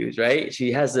interviews, right?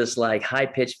 She has this like high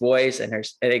pitched voice and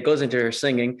it goes into her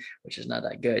singing, which is not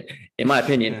that good in my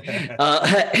opinion.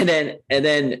 And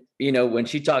then, you know, when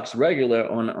she talks regular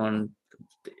on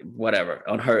whatever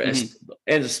on her, and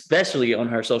especially on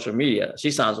her social media,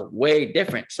 she sounds way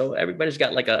different. So everybody's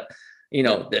got like a, you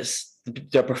know, they're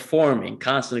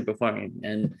constantly performing.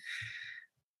 And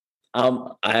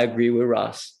I agree with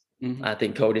Ross. I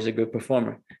think Cody's a good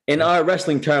performer. In our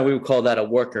wrestling term, we would call that a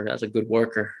worker. That's a good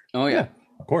worker. Oh yeah,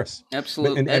 of course,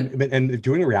 absolutely. And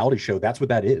doing a reality show, that's what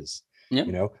that is. Yeah.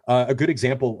 You know, a good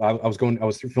example. I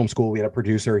was through film school. We had a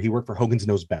producer. He worked for Hogan's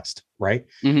Knows Best, right?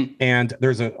 And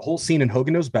there's a whole scene in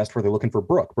Hogan Knows Best where they're looking for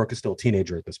Brooke. Brooke is still a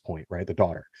teenager at this point, right? The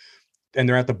daughter, and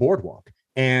they're at the boardwalk.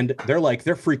 And they're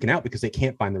freaking out because they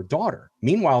can't find their daughter.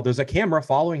 Meanwhile, there's a camera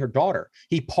following her daughter.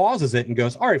 He pauses it and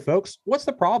goes, "All right, folks, what's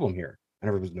the problem here?"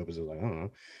 And nobody's like, "I don't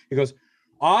know." He goes,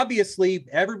 "Obviously,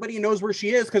 everybody knows where she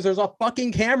is because there's a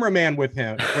fucking cameraman with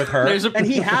her, and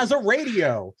he has a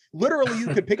radio. Literally, you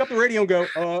could pick up the radio and go,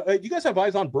 you guys have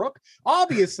eyes on Brooke?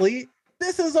 Obviously,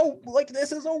 this is a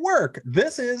work.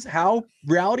 This is how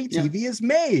reality TV is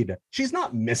made. She's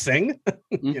not missing."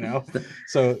 You know,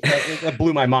 so that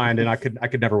blew my mind, and I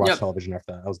could never watch television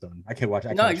after that. I was done. I can't watch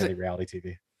any reality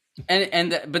TV.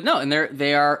 And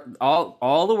they are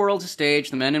all the world's a stage.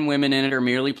 The men and women in it are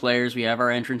merely players. We have our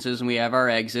entrances and we have our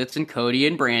exits, and Cody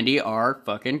and Brandy are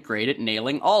fucking great at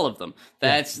nailing all of them.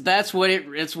 That's what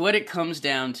it comes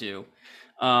down to.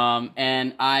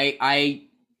 And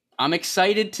I'm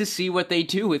excited to see what they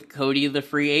do with Cody the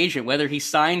free agent, whether he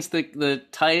signs whether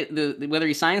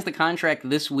he signs the contract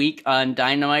this week on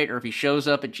Dynamite, or if he shows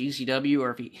up at GCW,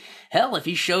 or if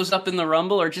he shows up in the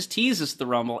Rumble or just teases the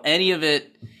Rumble. Any of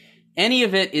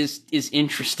it is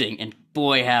interesting, and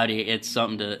boy howdy, it's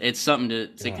something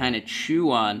to kind of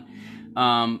chew on.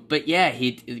 But yeah,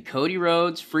 Cody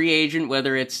Rhodes free agent,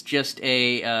 whether it's just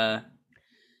a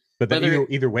But then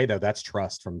either way, though, that's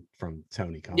trust from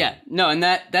Tony Khan. Yeah, no, and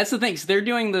that's the thing. So they're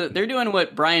doing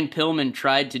what Brian Pillman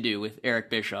tried to do with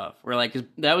Eric Bischoff. Where like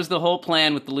that was the whole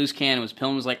plan with the loose cannon. Was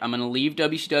Pillman was like, I'm going to leave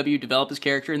WCW, develop his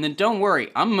character, and then don't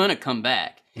worry, I'm going to come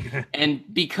back. And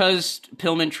because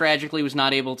Pillman tragically was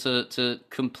not able to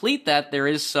complete that, there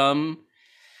is some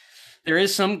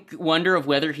wonder of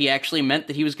whether he actually meant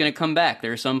that he was going to come back.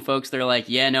 There are some folks that are like,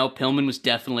 yeah, no, Pillman was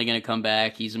definitely going to come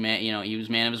back. He's a man, you know, he was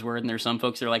man of his word. And there are some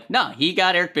folks that are like, no, he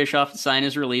got Eric Bischoff to sign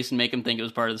his release and make him think it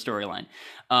was part of the storyline.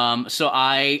 So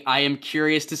I am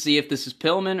curious to see if this is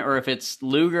Pillman or if it's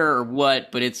Luger or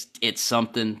what, but it's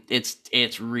something,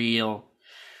 it's real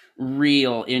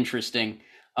interesting.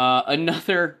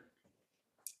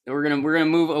 We're gonna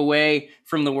move away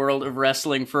from the world of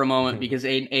wrestling for a moment because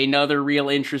another real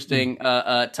interesting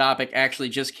topic actually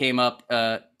just came up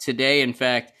today. In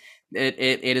fact,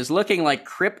 it is looking like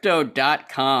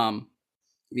Crypto.com,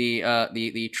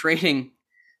 the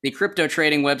crypto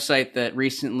trading website that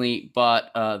recently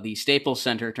bought the Staples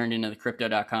Center, turned into the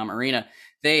Crypto.com arena.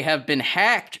 They have been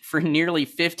hacked for nearly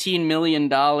 $15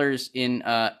 million in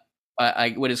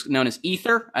what is known as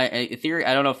Ether. Ethereum.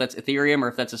 I don't know if that's Ethereum or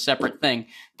if that's a separate thing,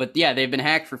 but yeah, they've been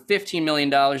hacked for $15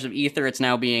 million of Ether. It's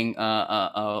now being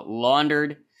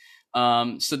laundered.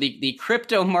 So the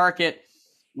crypto market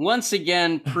once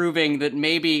again proving that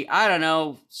maybe, I don't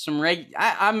know,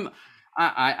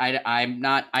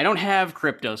 I don't have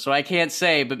crypto, so I can't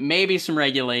say, but maybe some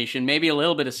regulation, maybe a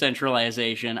little bit of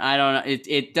centralization. I don't know.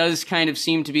 It does kind of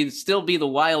seem to still be the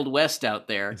Wild West out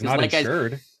there. It's not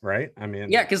insured, right? I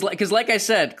mean, yeah, because like I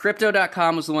said,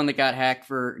 Crypto.com was the one that got hacked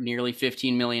for nearly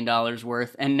 $15 million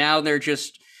worth, and now they're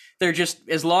they're just,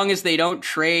 as long as they don't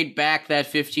trade back that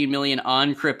 15 million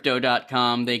on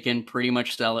crypto.com, they can pretty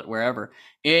much sell it wherever.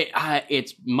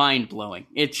 It's mind blowing.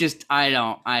 It's just, I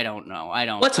don't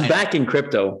know. What's backing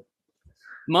crypto?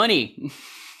 Money.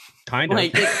 Kind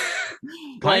of.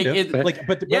 But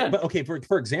okay,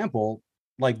 for example,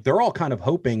 like they're all kind of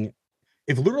hoping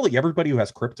if literally everybody who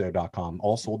has crypto.com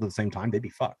all sold at the same time, they'd be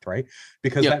fucked, right?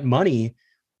 Because that money,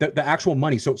 the actual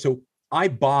money. So I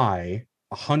buy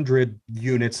 100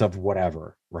 units of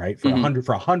whatever, right? For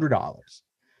 $100.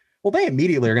 Well, they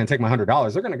immediately are going to take my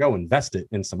 $100. They're going to go invest it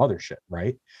in some other shit,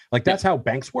 right? Like that's how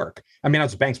banks work. I mean, not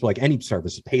just banks, but like any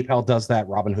service. PayPal does that.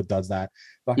 Robinhood does that.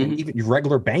 Fucking even your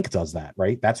regular bank does that,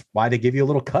 right? That's why they give you a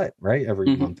little cut, right?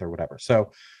 Every month or whatever.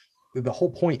 So the whole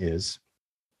point is,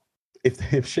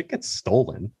 if shit gets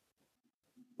stolen,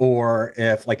 or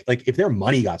if like if their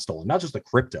money got stolen, not just the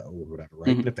crypto or whatever,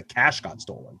 right? But if the cash got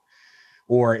stolen,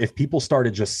 or if people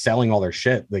started just selling all their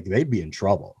shit, like they'd be in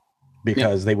trouble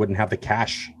because they wouldn't have the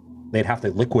cash. They'd have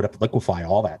to liquefy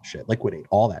all that shit, liquidate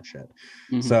all that shit.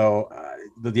 So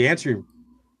the answer to your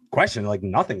question, like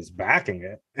nothing's backing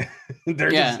it.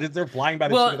 They're flying by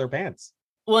the seat of their pants.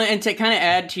 Well, and to kind of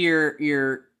add to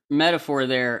your metaphor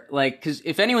there, like, because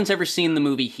if anyone's ever seen the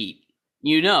movie Heat,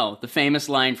 you know the famous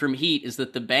line from Heat is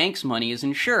that the bank's money is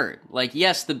insured. Like,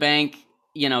 yes, the bank,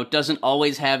 doesn't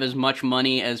always have as much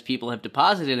money as people have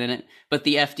deposited in it, but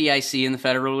the FDIC and the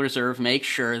Federal Reserve make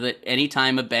sure that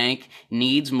anytime a bank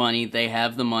needs money, they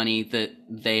have the money that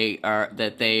they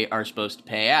are supposed to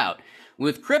pay out.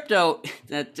 With crypto,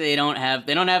 that they don't have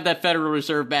that Federal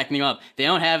Reserve backing them up. They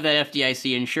don't have that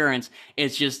FDIC insurance.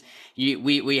 It's just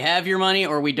we have your money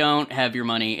or we don't have your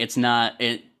money. It's not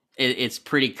it's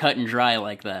pretty cut and dry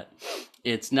like that.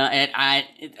 It's not,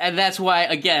 and that's why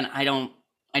again I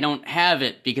don't have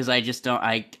it, because I just don't.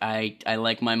 I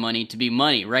like my money to be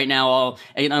money. Right now,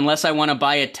 unless I want to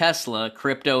buy a Tesla,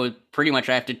 crypto pretty much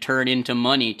I have to turn into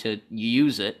money to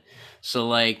use it. So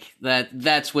like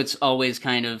that's what's always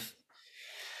kind of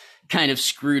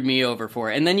screwed me over for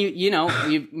it. And then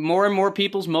you more and more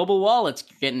people's mobile wallets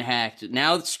getting hacked.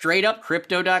 Now straight up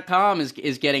crypto.com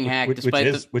is getting hacked,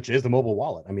 which is the mobile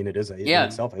wallet. I mean, it is in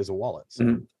itself is a wallet.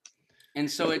 So. And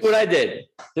so do what I did.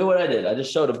 I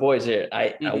just showed the boys here.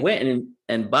 I went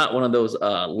and bought one of those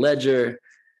Ledger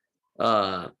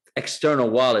external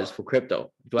wallets for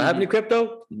crypto. Do I have any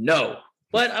crypto? No.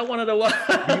 But I wanted to watch.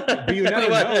 But you never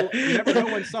know. You never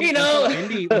know when some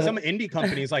indie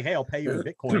company is like, "Hey, I'll pay you in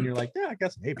Bitcoin." And you're like, "Yeah, I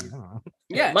guess maybe."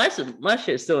 Yeah, my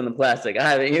shit's still in the plastic. I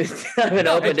haven't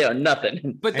opened it or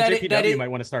nothing. But JPW might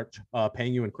want to start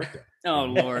paying you in crypto. Oh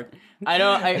Lord,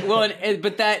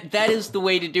 but that is the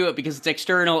way to do it, because it's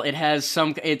external. It has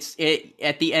some.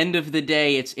 At the end of the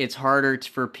day, it's harder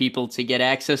for people to get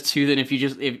access to than if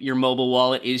your mobile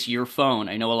wallet is your phone.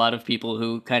 I know a lot of people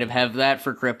who kind of have that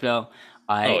for crypto.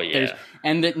 And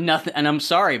I'm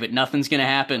sorry, but nothing's going to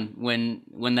happen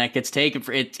when that gets taken.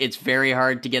 It's very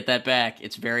hard to get that back.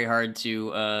 It's very hard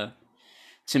to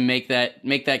make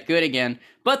that good again.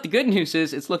 But the good news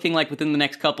is it's looking like within the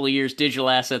next couple of years, digital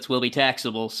assets will be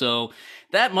taxable. So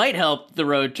that might help the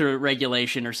road to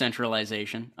regulation or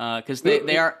centralization, because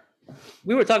they are.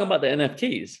 We were talking about the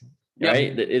NFTs.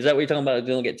 Right? Yep. Is that what you're talking about?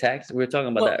 Don't get taxed. We were talking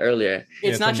about that earlier.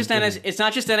 It's not just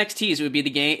NXTs. It would be the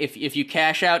game. If you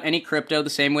cash out any crypto, the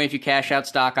same way if you cash out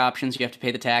stock options, you have to pay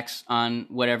the tax on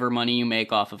whatever money you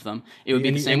make off of them. It would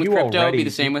be the same with crypto. It would be the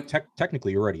same with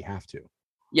technically you already have to.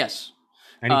 Yes.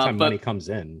 Anytime money comes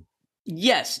in.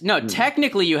 Yes. No,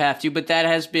 technically you have to, but that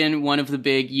has been one of the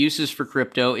big uses for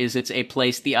crypto. Is it's a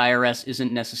place the IRS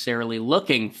isn't necessarily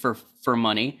looking for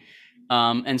money.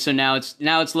 And so now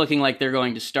it's looking like they're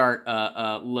going to start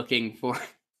looking for.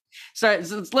 So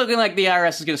it's looking like the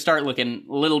IRS is going to start looking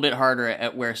a little bit harder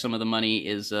at where some of the money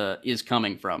is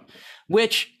coming from,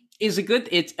 which is a good.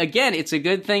 It's a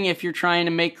good thing if you're trying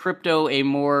to make crypto a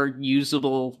more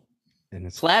usable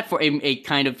platform, a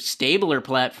kind of stabler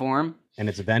platform. And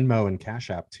it's Venmo and Cash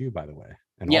App too, by the way.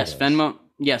 Yes, Venmo.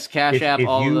 Yes, Cash App.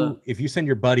 If you send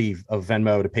your buddy a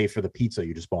Venmo to pay for the pizza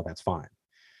you just bought, that's fine.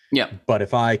 Yeah. But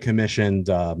if I commissioned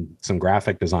some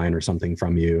graphic design or something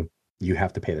from you, you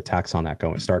have to pay the tax on that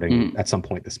starting at some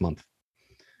point this month.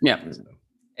 Yeah. So.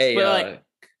 Hey,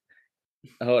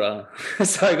 hold on.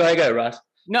 Sorry, go ahead, Ross.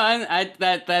 No,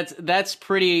 that's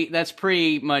pretty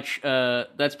much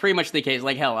the case.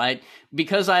 Like hell,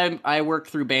 because I work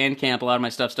through Bandcamp, a lot of my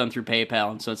stuff's done through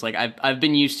PayPal, and so it's like I've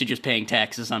been used to just paying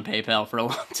taxes on PayPal for a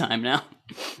long time now.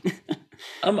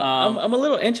 I'm a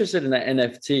little interested in that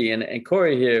NFT, and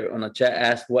Corey here on the chat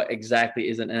asked what exactly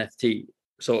is an NFT.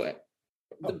 So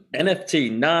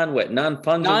NFT,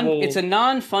 non-fungible. It's a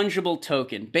non-fungible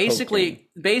token. Basically,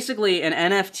 an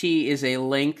NFT is a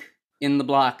link in the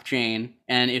blockchain,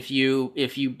 and if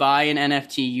you buy an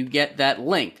NFT, you get that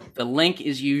link. The link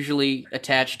is usually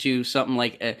attached to something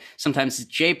like sometimes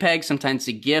it's JPEG, sometimes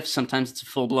it's a GIF, sometimes it's a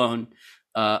full-blown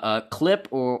clip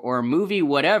or a movie,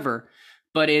 whatever.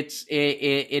 But it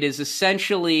is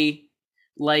essentially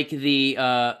like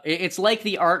it's like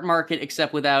the art market,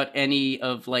 except without any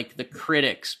of like the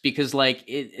critics, because like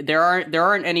there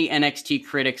aren't any NXT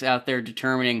critics out there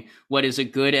determining what is a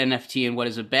good NFT and what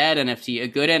is a bad NFT. A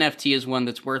good NFT is one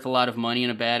that's worth a lot of money,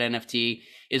 and a bad NFT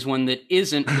is one that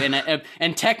isn't.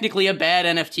 And technically, a bad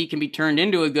NFT can be turned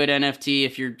into a good NFT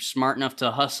if you're smart enough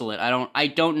to hustle it. I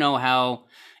don't know how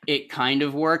it kind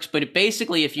of works, but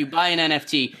basically, if you buy an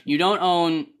NFT, you don't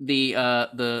own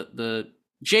the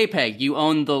JPEG, you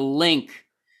own the link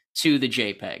to the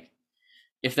JPEG,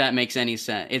 if that makes any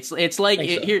sense. It's like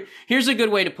here's a good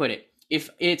way to put it.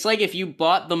 If you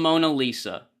bought the Mona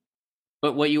Lisa,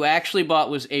 but what you actually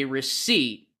bought was a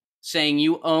receipt saying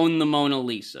you own the Mona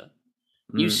Lisa.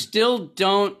 You still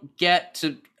don't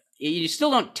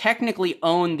technically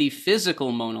own the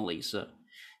physical Mona Lisa.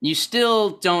 You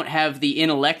still don't have the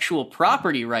intellectual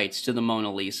property rights to the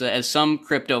Mona Lisa, as some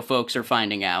crypto folks are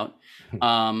finding out.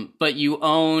 But you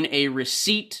own a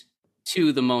receipt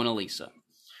to the Mona Lisa.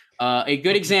 A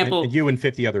good example. And you and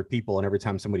 50 other people, and every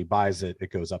time somebody buys it,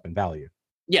 it goes up in value.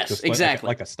 Yes, just exactly.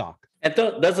 Like a stock. And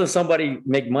doesn't somebody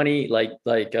make money like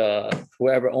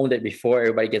whoever owned it before,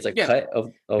 everybody gets a cut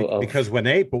of because when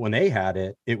they had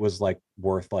it, it was like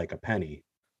worth like a penny.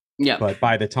 Yeah. But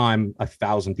by the time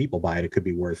 1,000 people buy it, it could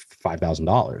be worth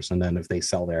 $5,000. And then if they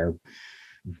sell their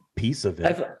piece of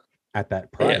it at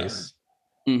that price.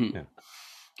 Yeah. Mm-hmm. Yeah.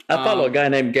 I follow a guy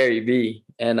named Gary Vee,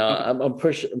 and I'm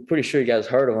pretty sure you guys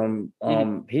heard of him.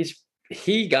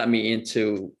 He got me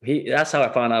into that's how I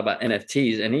found out about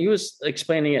NFTs, and he was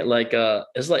explaining it like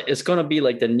it's gonna be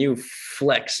like the new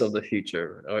flex of the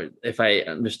future, or if I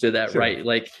understood that right.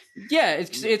 Like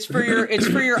it's for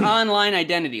your online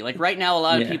identity. Like right now, a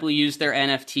lot of people use their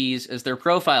NFTs as their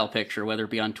profile picture, whether it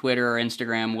be on Twitter or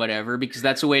Instagram, whatever, because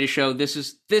that's a way to show this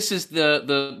is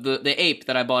the ape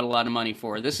that I bought a lot of money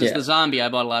for. This is the zombie I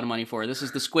bought a lot of money for. This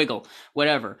is the squiggle,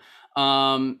 whatever.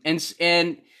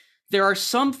 And there are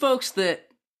some folks that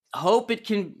hope it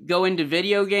can go into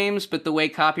video games, but the way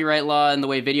copyright law and the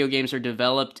way video games are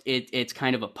developed, it's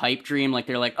kind of a pipe dream. Like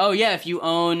they're like, oh yeah, if you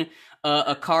own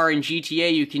a car in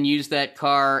GTA, you can use that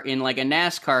car in like a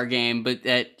NASCAR game, but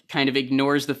that kind of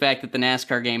ignores the fact that the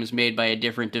NASCAR game is made by a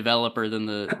different developer than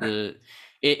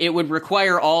it would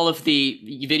require all of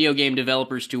the video game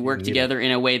developers to work together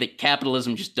in a way that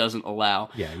capitalism just doesn't allow.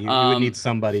 Yeah, you would need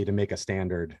somebody to make a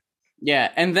standard.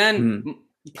 Yeah, and then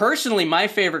personally, my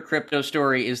favorite crypto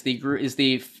story is the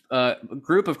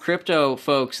group of crypto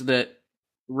folks that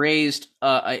raised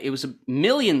it was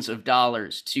millions of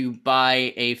dollars to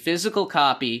buy a physical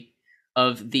copy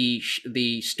of the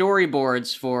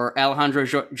storyboards for Alejandro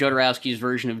Jodorowsky's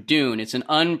version of Dune. It's an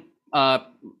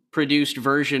unproduced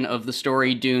version of the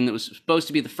story Dune that was supposed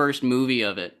to be the first movie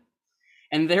of it.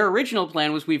 And their original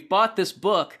plan was, we've bought this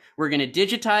book, we're going to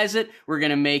digitize it, we're going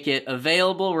to make it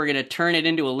available, we're going to turn it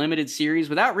into a limited series,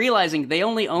 without realizing they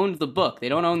only owned the book. They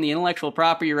don't own the intellectual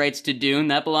property rights to Dune.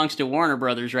 That belongs to Warner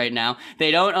Brothers right now.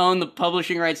 They don't own the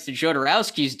publishing rights to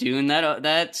Jodorowsky's Dune.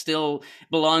 That still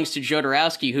belongs to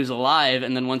Jodorowsky, who's alive,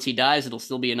 and then once he dies, it'll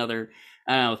still be another,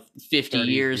 I don't know, 50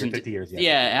 years. 50 years,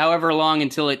 yeah, however long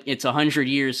until it's 100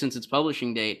 years since its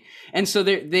publishing date. And so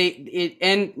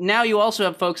and now you also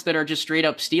have folks that are just straight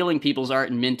up stealing people's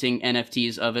art and minting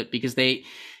NFTs of it, because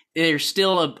there's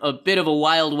still a bit of a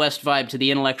Wild West vibe to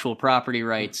the intellectual property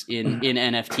rights in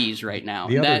NFTs right now.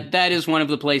 That is one of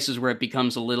the places where it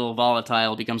becomes a little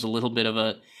volatile, becomes a little bit of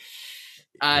a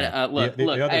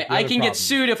I can get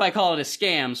sued if I call it a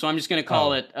scam, so I'm just going to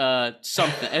call it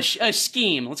something, a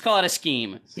scheme. Let's call it a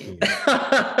scheme.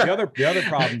 The other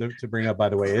problem to bring up, by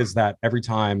the way, is that every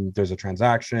time there's a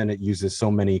transaction, it uses so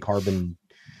many carbon,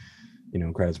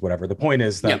 credits, whatever. The point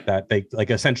is that they like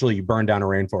essentially you burn down a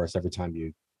rainforest every time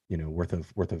worth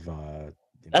of.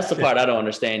 That's the part I don't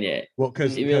understand yet. Well,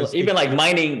 because even like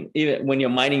mining, even when you're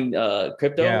mining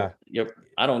crypto,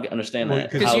 I don't understand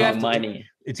that. How you're mining.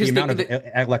 It's the amount of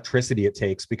electricity it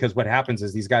takes, because what happens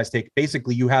is these guys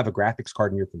basically you have a graphics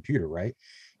card in your computer, right?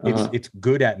 It's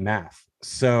good at math.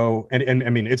 So, and I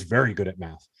mean, it's very good at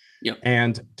math. Yep.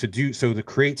 And to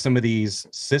create some of these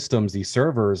systems, these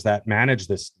servers that manage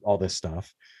all this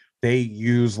stuff, they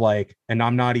use there's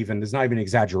not even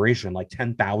exaggeration, like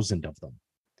 10,000 of them.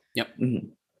 Yep. Mm-hmm.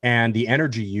 And the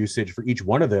energy usage for each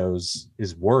one of those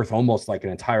is worth almost like an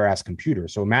entire ass computer.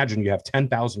 So imagine you have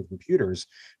 10,000 computers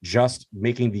just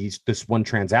making this one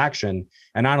transaction.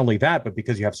 And not only that, but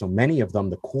because you have so many of them,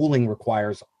 the cooling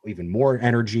requires even more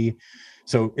energy.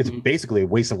 So it's basically a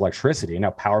waste of electricity.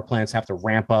 Now power plants have to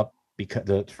ramp up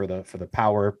because for the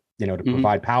power, to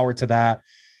provide power to that.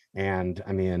 And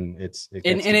I mean,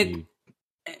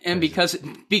 because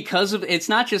of it's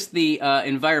not just the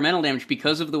environmental damage,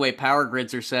 because of the way power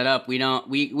grids are set up, we don't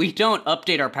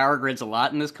update our power grids a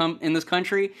lot in this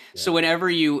country. Yeah. So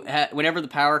whenever the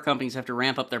power companies have to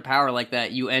ramp up their power like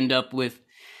that, you end up with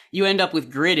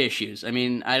grid issues. I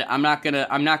mean, I'm not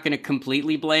gonna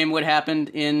completely blame what happened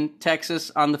in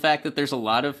Texas on the fact that there's a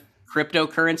lot of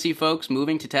cryptocurrency folks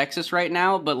moving to Texas right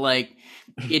now, but like,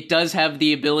 it does have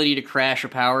the ability to crash a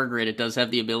power grid. It does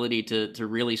have the ability to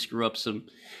really screw up some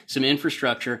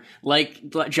infrastructure. Like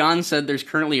John said, there's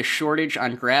currently a shortage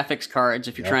on graphics cards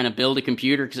if you're trying to build a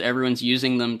computer, because everyone's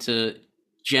using them to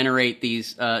generate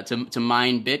these to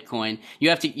mine Bitcoin. You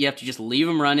have to just leave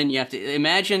them running. You have to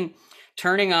imagine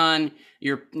turning on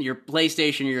your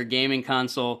PlayStation or your gaming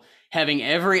console, having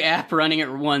every app running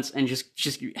at once, and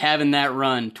just having that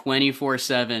run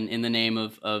 24/7 in the name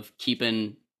of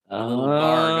keeping a little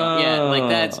bar going. Yeah,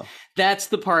 like that's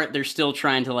the part they're still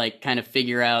trying to like kind of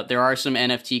figure out. There are some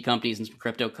NFT companies and some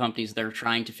crypto companies that are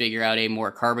trying to figure out a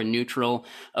more carbon neutral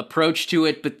approach to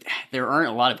it, but there aren't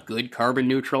a lot of good carbon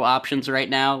neutral options right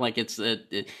now. Like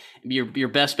your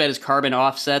best bet is carbon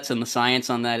offsets, and the science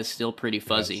on that is still pretty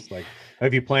fuzzy. Like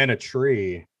if you plant a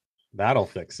tree, that'll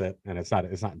fix it, and it's not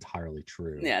entirely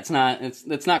true. Yeah, it's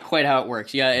not quite how it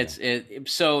works. Yeah,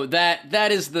 so that's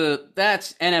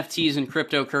NFTs and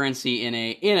cryptocurrency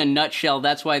in a nutshell.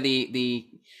 That's why the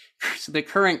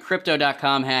current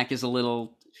crypto.com hack is a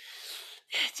little,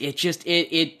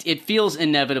 it feels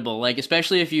inevitable. Like,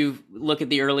 especially if you look at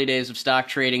the early days of stock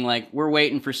trading, like we're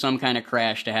waiting for some kind of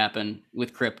crash to happen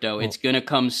with crypto. It's going to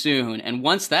come soon. And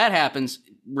once that happens,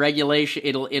 regulation,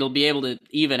 it'll be able to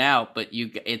even out, but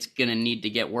it's gonna need to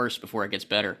get worse before it gets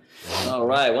better. All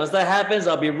right, once that happens,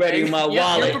 I'll be ready with my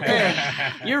wallet.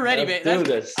 You're ready, man. Do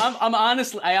this.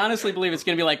 I honestly believe it's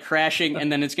gonna be like crashing,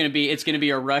 and then it's gonna be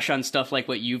a rush on stuff like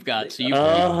what you've got. So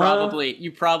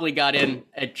you probably got in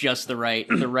at just the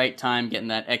right time, getting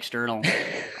that external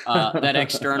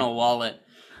wallet.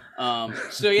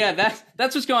 So yeah, that's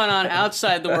what's going on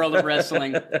outside the world of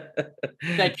wrestling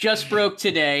that just broke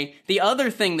today. The other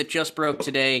thing that just broke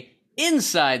today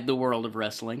inside the world of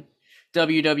wrestling,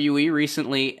 WWE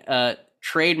recently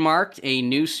trademarked a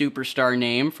new superstar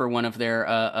name for one of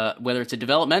their, whether it's a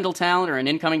developmental talent or an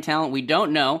incoming talent, we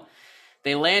don't know.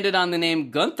 They landed on the name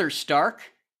Gunther Stark.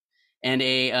 And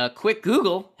a quick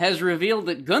Google has revealed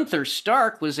that Gunther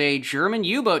Stark was a German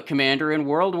U-boat commander in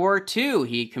World War II.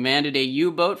 He commanded a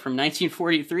U-boat from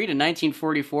 1943 to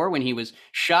 1944 when he was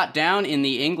shot down in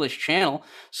the English Channel.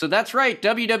 So that's right,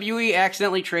 WWE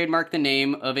accidentally trademarked the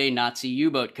name of a Nazi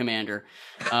U-boat commander.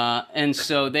 And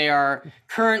so they are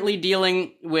currently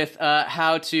dealing with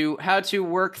how to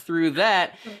work through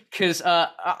that, because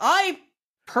I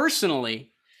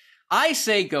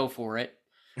say go for it.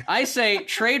 I say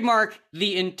trademark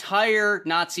the entire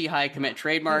Nazi high command.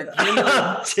 Trademark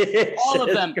all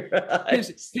of them.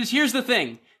 Because here's the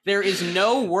thing: there is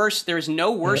no worse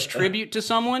tribute to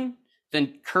someone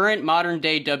than current modern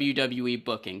day WWE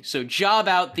booking. So job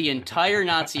out the entire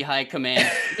Nazi high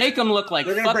command, make them look like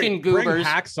fucking goobers. Bring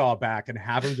Hacksaw back and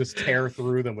have him just tear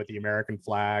through them with the American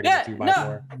flag. Yeah, and the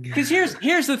 2x4. Because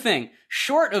here's the thing: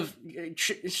 short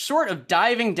of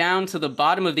diving down to the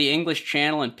bottom of the English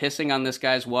Channel and pissing on this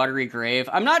guy's watery grave,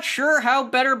 I'm not sure how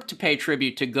better to pay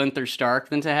tribute to Gunther Stark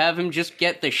than to have him just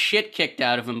get the shit kicked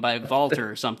out of him by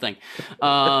Walter or something.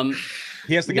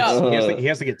 He has to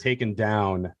get taken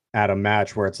down at a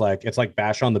match where it's like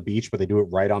Bash on the Beach, but they do it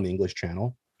right on the English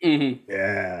Channel. Mm-hmm.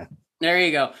 Yeah. There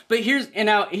you go. But here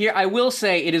I will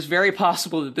say it is very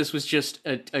possible that this was just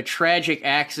a tragic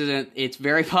accident. It's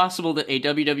very possible that a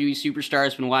WWE superstar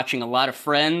has been watching a lot of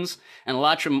Friends and a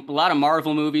lot of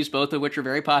Marvel movies, both of which are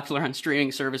very popular on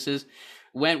streaming services.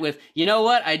 Went with, you know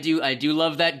what? I do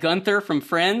love that Gunther from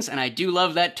Friends, and I do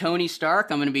love that Tony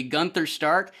Stark. I'm going to be Gunther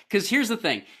Stark. Because here's the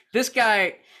thing. This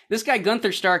guy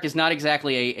Gunther Stark is not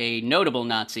exactly a notable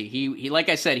Nazi. He like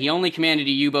I said, he only commanded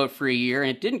a U-boat for a year,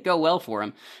 and it didn't go well for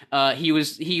him. He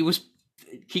was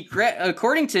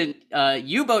according to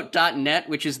uboat.net,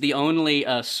 which is the only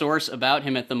source about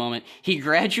him at the moment, he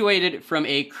graduated from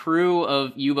a crew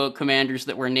of U-boat commanders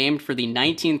that were named for the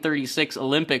 1936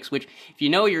 Olympics, which, if you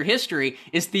know your history,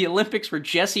 is the Olympics where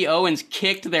Jesse Owens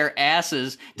kicked their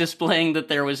asses, displaying that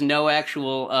there was no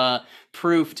actual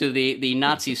proof to the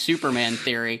Nazi Superman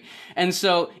theory. And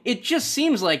so it just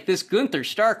seems like this Gunther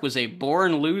Stark was a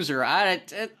born loser.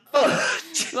 That's I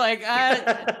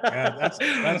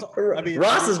mean,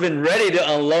 Ross has been ready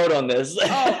to unload on this.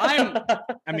 I'm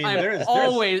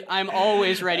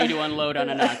always ready to unload on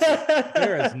a Nazi.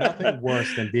 There is nothing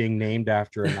worse than being named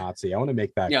after a Nazi. I want to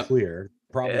make that clear.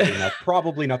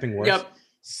 Probably nothing worse. Yep.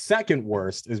 Second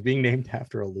worst is being named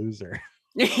after a loser.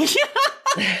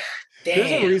 Damn.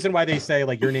 There's a reason why they say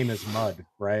like your name is Mud,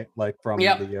 right? Like from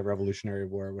the Revolutionary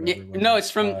War. Or whatever. No, it's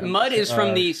from Mud is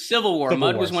from the Civil War.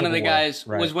 Mud was one of the guys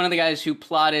was one of the guys who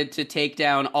plotted to take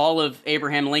down all of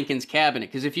Abraham Lincoln's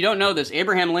cabinet. Because if you don't know this,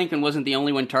 Abraham Lincoln wasn't the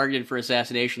only one targeted for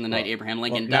assassination the night Abraham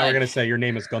Lincoln died. Now we're gonna say your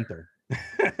name is Gunther.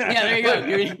 Yeah, there you go.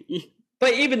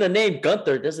 But even the name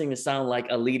Gunther doesn't even sound like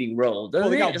a leading role,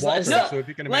 doesn't it? Walter, so if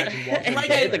you can imagine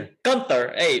Walter.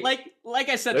 Gunther, hey. Like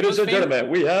I said, ladies and gentlemen,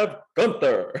 we have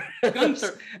Gunther.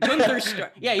 Gunther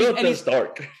Stark. Yeah, Gunther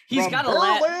Stark. He's from got a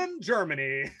Berlin,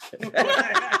 Germany.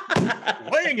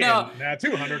 Weighing in at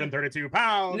 232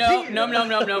 pounds. No.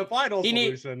 The final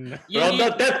solution. From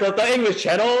the depth of the English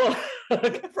Channel.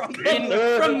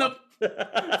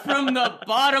 From the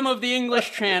bottom of the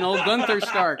English Channel, Gunther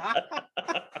Stark.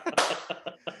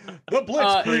 The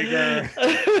Blitzkrieger.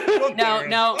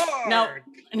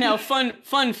 Now,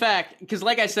 fun fact, because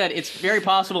like I said, it's very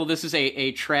possible this is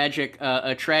a tragic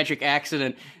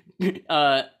accident.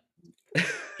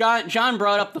 John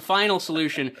brought up the final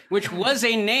solution, which was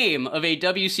a name of a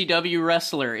WCW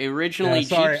wrestler originally.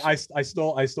 Sorry, I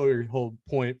stole your whole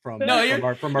point from our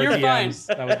DMs.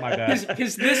 That was my bad.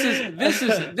 Because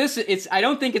this is I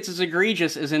don't think it's as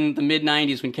egregious as in the mid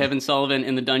 '90s when Kevin Sullivan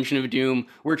in the Dungeon of Doom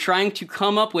were trying to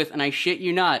come up with, and I shit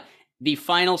you not, the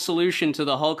final solution to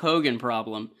the Hulk Hogan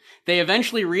problem. They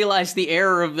eventually realized the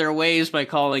error of their ways by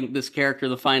calling this character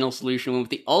the final solution, went with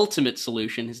the ultimate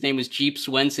solution. His name was Jeep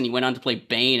Swenson. He went on to play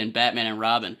Bane in Batman and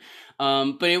Robin.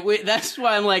 But that's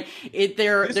why I'm like, this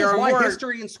is why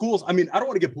history in schools, I mean, I don't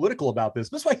want to get political about this.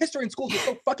 This is why history in schools is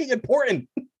so fucking important.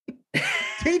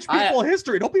 Teach people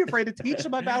history. Don't be afraid to teach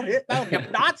them about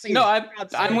Nazis. No,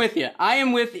 I'm with you. I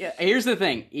am with you. Here's the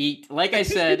thing. I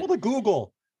said, people to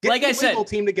Google. Get the Google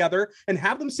team together and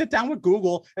have them sit down with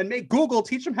Google and make Google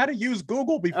teach them how to use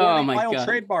Google before they file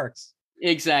trademarks.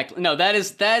 Exactly. No, that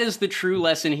is the true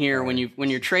lesson here. When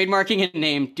you're trademarking a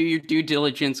name, do your due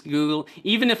diligence, Google.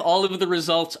 Even if all of the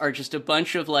results are just a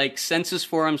bunch of like census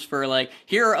forums for like,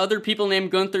 here are other people named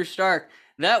Gunther Stark.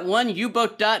 That one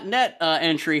uboat.net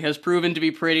entry has proven to be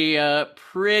pretty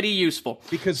useful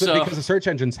because the search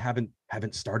engines haven't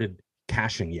started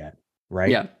caching yet. Right.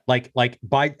 Yeah. Like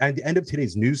by at the end of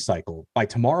today's news cycle, by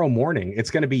tomorrow morning, it's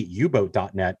going to be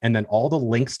uboat.net and then all the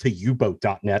links to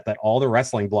uboat.net that all the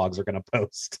wrestling blogs are going to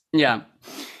post. Yeah.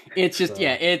 It's just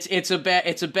it's a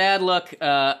bad look.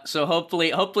 So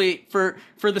hopefully for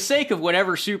the sake of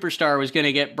whatever superstar was going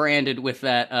to get branded with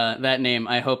that name,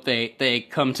 I hope they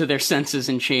come to their senses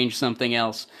and change something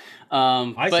else.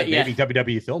 Maybe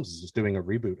WWE Films is just doing a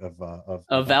reboot of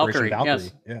Valkyrie.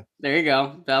 Yes. Yeah, there you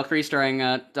go. Valkyrie starring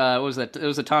what was that? It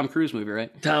was a Tom Cruise movie,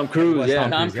 right? Tom Cruise.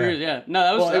 Tom Cruise. Yeah. No,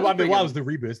 that was. What was the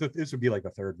reboot? This would be like the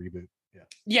third reboot. Yeah.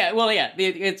 Yeah. Well, yeah.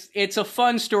 It's a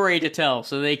fun story to tell,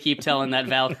 so they keep telling that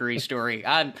Valkyrie story.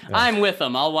 I'm with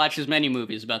them. I'll watch as many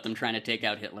movies about them trying to take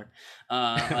out Hitler.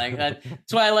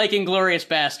 That's why I like Inglourious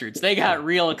Bastards. They got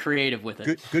real creative with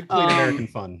it. Good clean American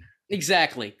fun.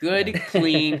 Exactly. Good,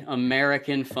 clean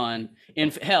American fun.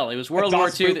 Hell, it was World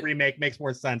War II. Remake makes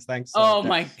more sense. Thanks.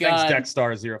 My God. Thanks,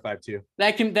 Deckstar052.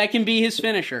 That can be his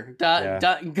finisher.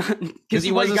 Because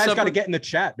he was. You guys got to get in the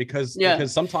chat because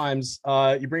sometimes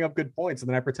you bring up good points and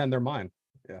then I pretend they're mine.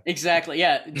 Yeah. Exactly.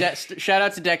 Yeah. Shout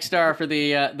out to Deckstar for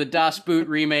the Das Boot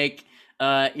remake.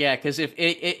 Because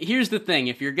here's the thing: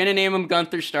 if you're gonna name him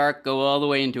Gunther Stark, go all the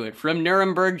way into it. From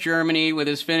Nuremberg, Germany, with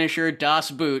his finisher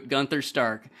Das Boot, Gunther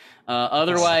Stark.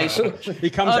 Otherwise, he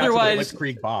comes out to the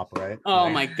Blitzkrieg Bop, right? Oh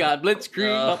my God,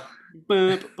 Blitzkrieg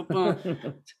Bop.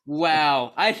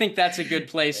 Wow, I think that's a good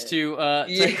place to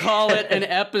call it an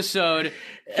episode.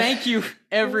 Thank you,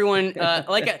 everyone.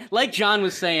 Like John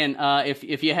was saying,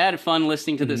 if you had fun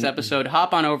listening to this episode,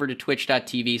 hop on over to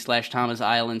twitch.tv/Tama's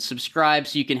Island. Subscribe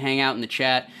so you can hang out in the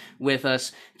chat with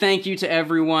us. Thank you to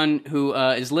everyone who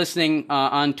is listening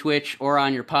on Twitch or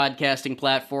on your podcasting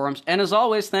platforms. And as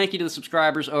always, thank you to the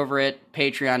subscribers over at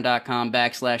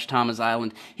patreon.com/Tama's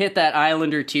Island. Hit that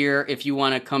Islander tier if you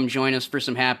want to come join us for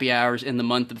some happy hours in the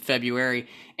month of February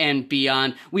and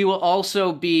beyond. We will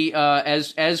also be,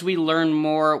 as we learn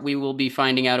more, we will be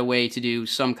finding out a way to do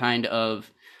some kind of,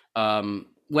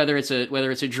 whether it's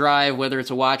a drive, whether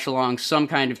it's a watch along, some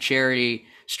kind of charity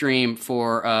stream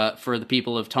for the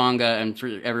people of Tonga and for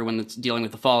everyone that's dealing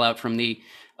with the fallout from the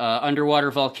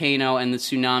underwater volcano and the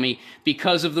tsunami.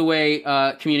 Because of the way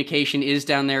communication is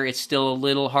down there, it's still a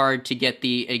little hard to get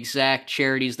the exact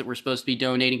charities that we're supposed to be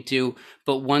donating to.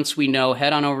 But once we know,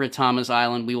 head on over to Tama's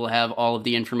Island. We will have all of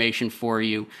the information for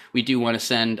you. We do want to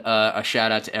send a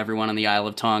shout out to everyone on the Isle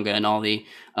of Tonga and all the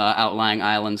outlying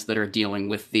islands that are dealing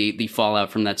with the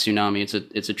fallout from that tsunami.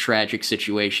 It's a tragic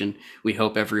situation. We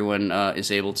hope everyone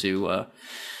is able to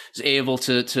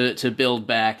build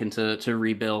back and to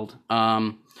rebuild.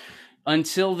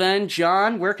 Until then,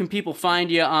 John, where can people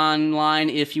find you online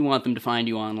if you want them to find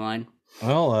you online?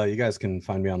 Well, you guys can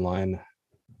find me online.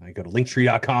 I go to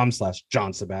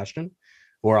linktree.com/John Sebastian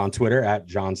or on Twitter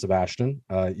 @John Sebastian.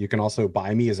 You can also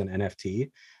buy me as an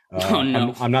NFT. Oh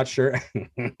no! I'm not sure.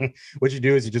 What you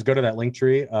do is you just go to that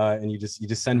Linktree and you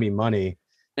just send me money.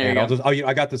 There and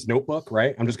I got this notebook,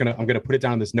 right? I'm gonna put it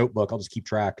down in this notebook. I'll just keep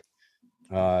track.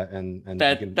 And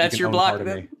that's your block.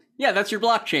 Yeah, that's your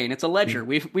blockchain. It's a ledger.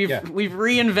 We've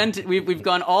reinvented. We've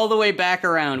gone all the way back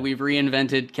around. We've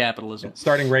reinvented capitalism.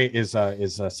 Starting rate is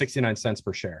 69 cents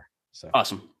per share. So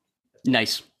awesome,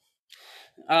 nice.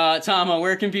 Tama,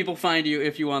 where can people find you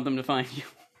if you want them to find you?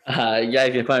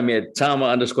 You can find me at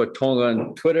Tama_Tonga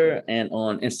on Twitter and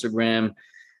on Instagram.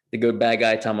 The good bad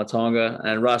guy Tama Tonga.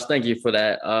 And Ross, thank you for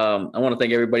that. I want to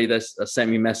thank everybody that's sent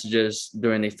me messages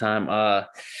during this time.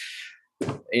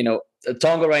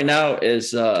 Tonga right now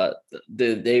is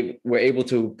they were able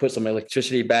to put some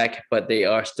electricity back, but they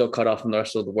are still cut off from the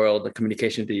rest of the world, the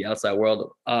communication to the outside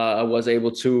world. I was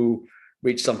able to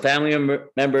reach some family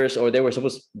members, or they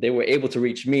were able to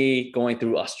reach me going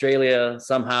through Australia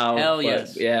somehow. Hell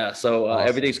yes. Yeah. So awesome.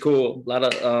 Everything's cool. A lot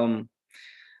of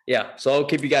so I'll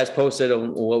keep you guys posted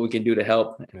on what we can do to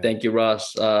help. Yeah. Thank you,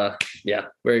 Ross.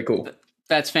 Very cool.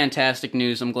 That's fantastic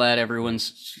news. I'm glad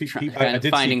everyone's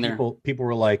finding their people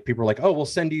were like, oh, we'll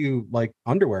send you like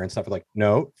underwear and stuff. Like,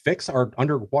 no, fix our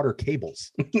underwater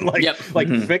cables.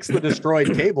 Fix the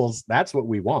destroyed cables. That's what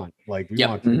we want. Like, we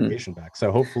want communication back.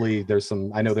 So hopefully there's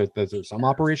some some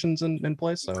operations in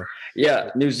place. So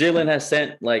New Zealand has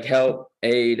sent like help,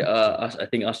 aid. I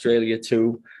think Australia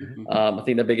too. I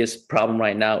think the biggest problem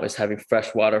right now is having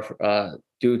fresh water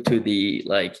due to the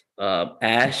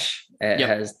ash. It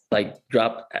has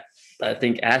dropped, I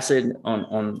think, acid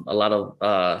on a lot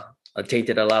of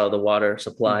tainted a lot of the water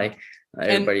supply.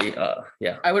 Everybody,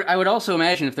 I would also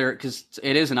imagine because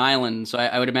it is an island, so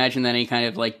I would imagine that any kind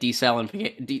of I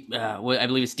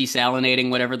believe it's desalinating,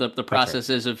 whatever the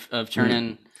process is of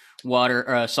turning water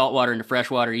or salt water into fresh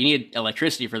water. You need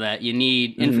electricity for that. You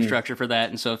need infrastructure for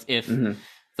that, and so if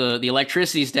the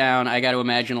electricity's down, I got to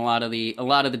imagine a lot of the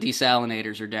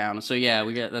desalinators are down. So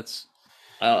that's.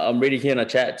 I'm reading here in the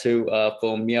chat too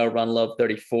from Meow Run Love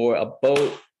 34. A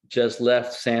boat just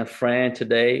left San Fran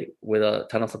today with a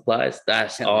ton of supplies.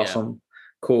 That's awesome.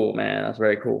 Yeah. Cool, man. That's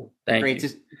very cool. Thank you.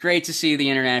 Great to see the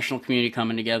international community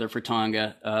coming together for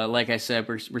Tonga. Like I said,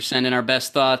 we're sending our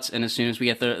best thoughts, and as soon as we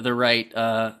get the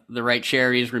right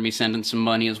charities, we're gonna be sending some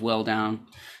money as well down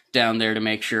there to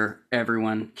make sure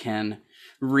everyone can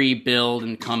rebuild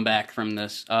and come back from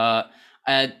this.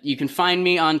 You can find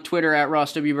me on Twitter at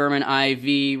Ross W. Berman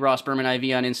IV, Ross Berman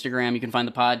IV on Instagram. You can find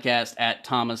the podcast at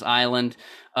Tama's Island.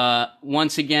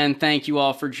 Once again, thank you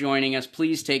all for joining us.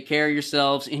 Please take care of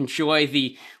yourselves. Enjoy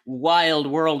the wild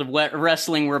world of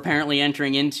wrestling we're apparently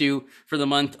entering into for the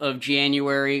month of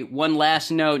January. One last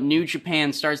note, New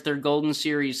Japan starts their Golden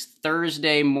Series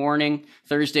Thursday morning,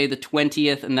 Thursday the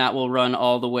 20th, and that will run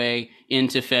all the way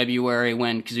into February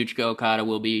when Kazuchika Okada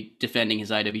will be defending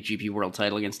his IWGP World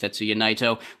title against Tetsuya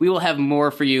Naito. We will have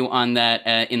more for you on that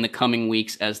in the coming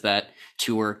weeks as that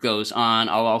tour goes on.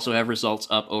 I'll also have results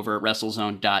up over at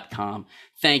WrestleZone.com.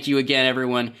 Thank you again,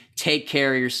 everyone. Take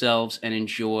care of yourselves and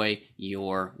enjoy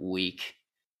your week.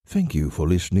 Thank you for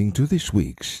listening to this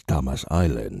week's Tama's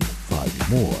Island. Find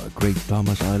more great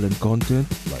Tama's Island content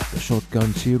like the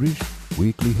Shotgun series,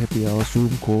 weekly happy hour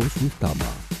Zoom calls with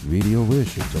Tama, video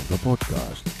versions of the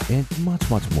podcast, and much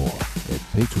more at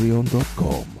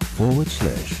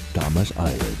patreon.com/Thomas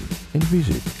Island and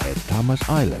visit at Thomas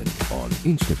Island on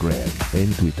Instagram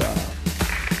and Twitter.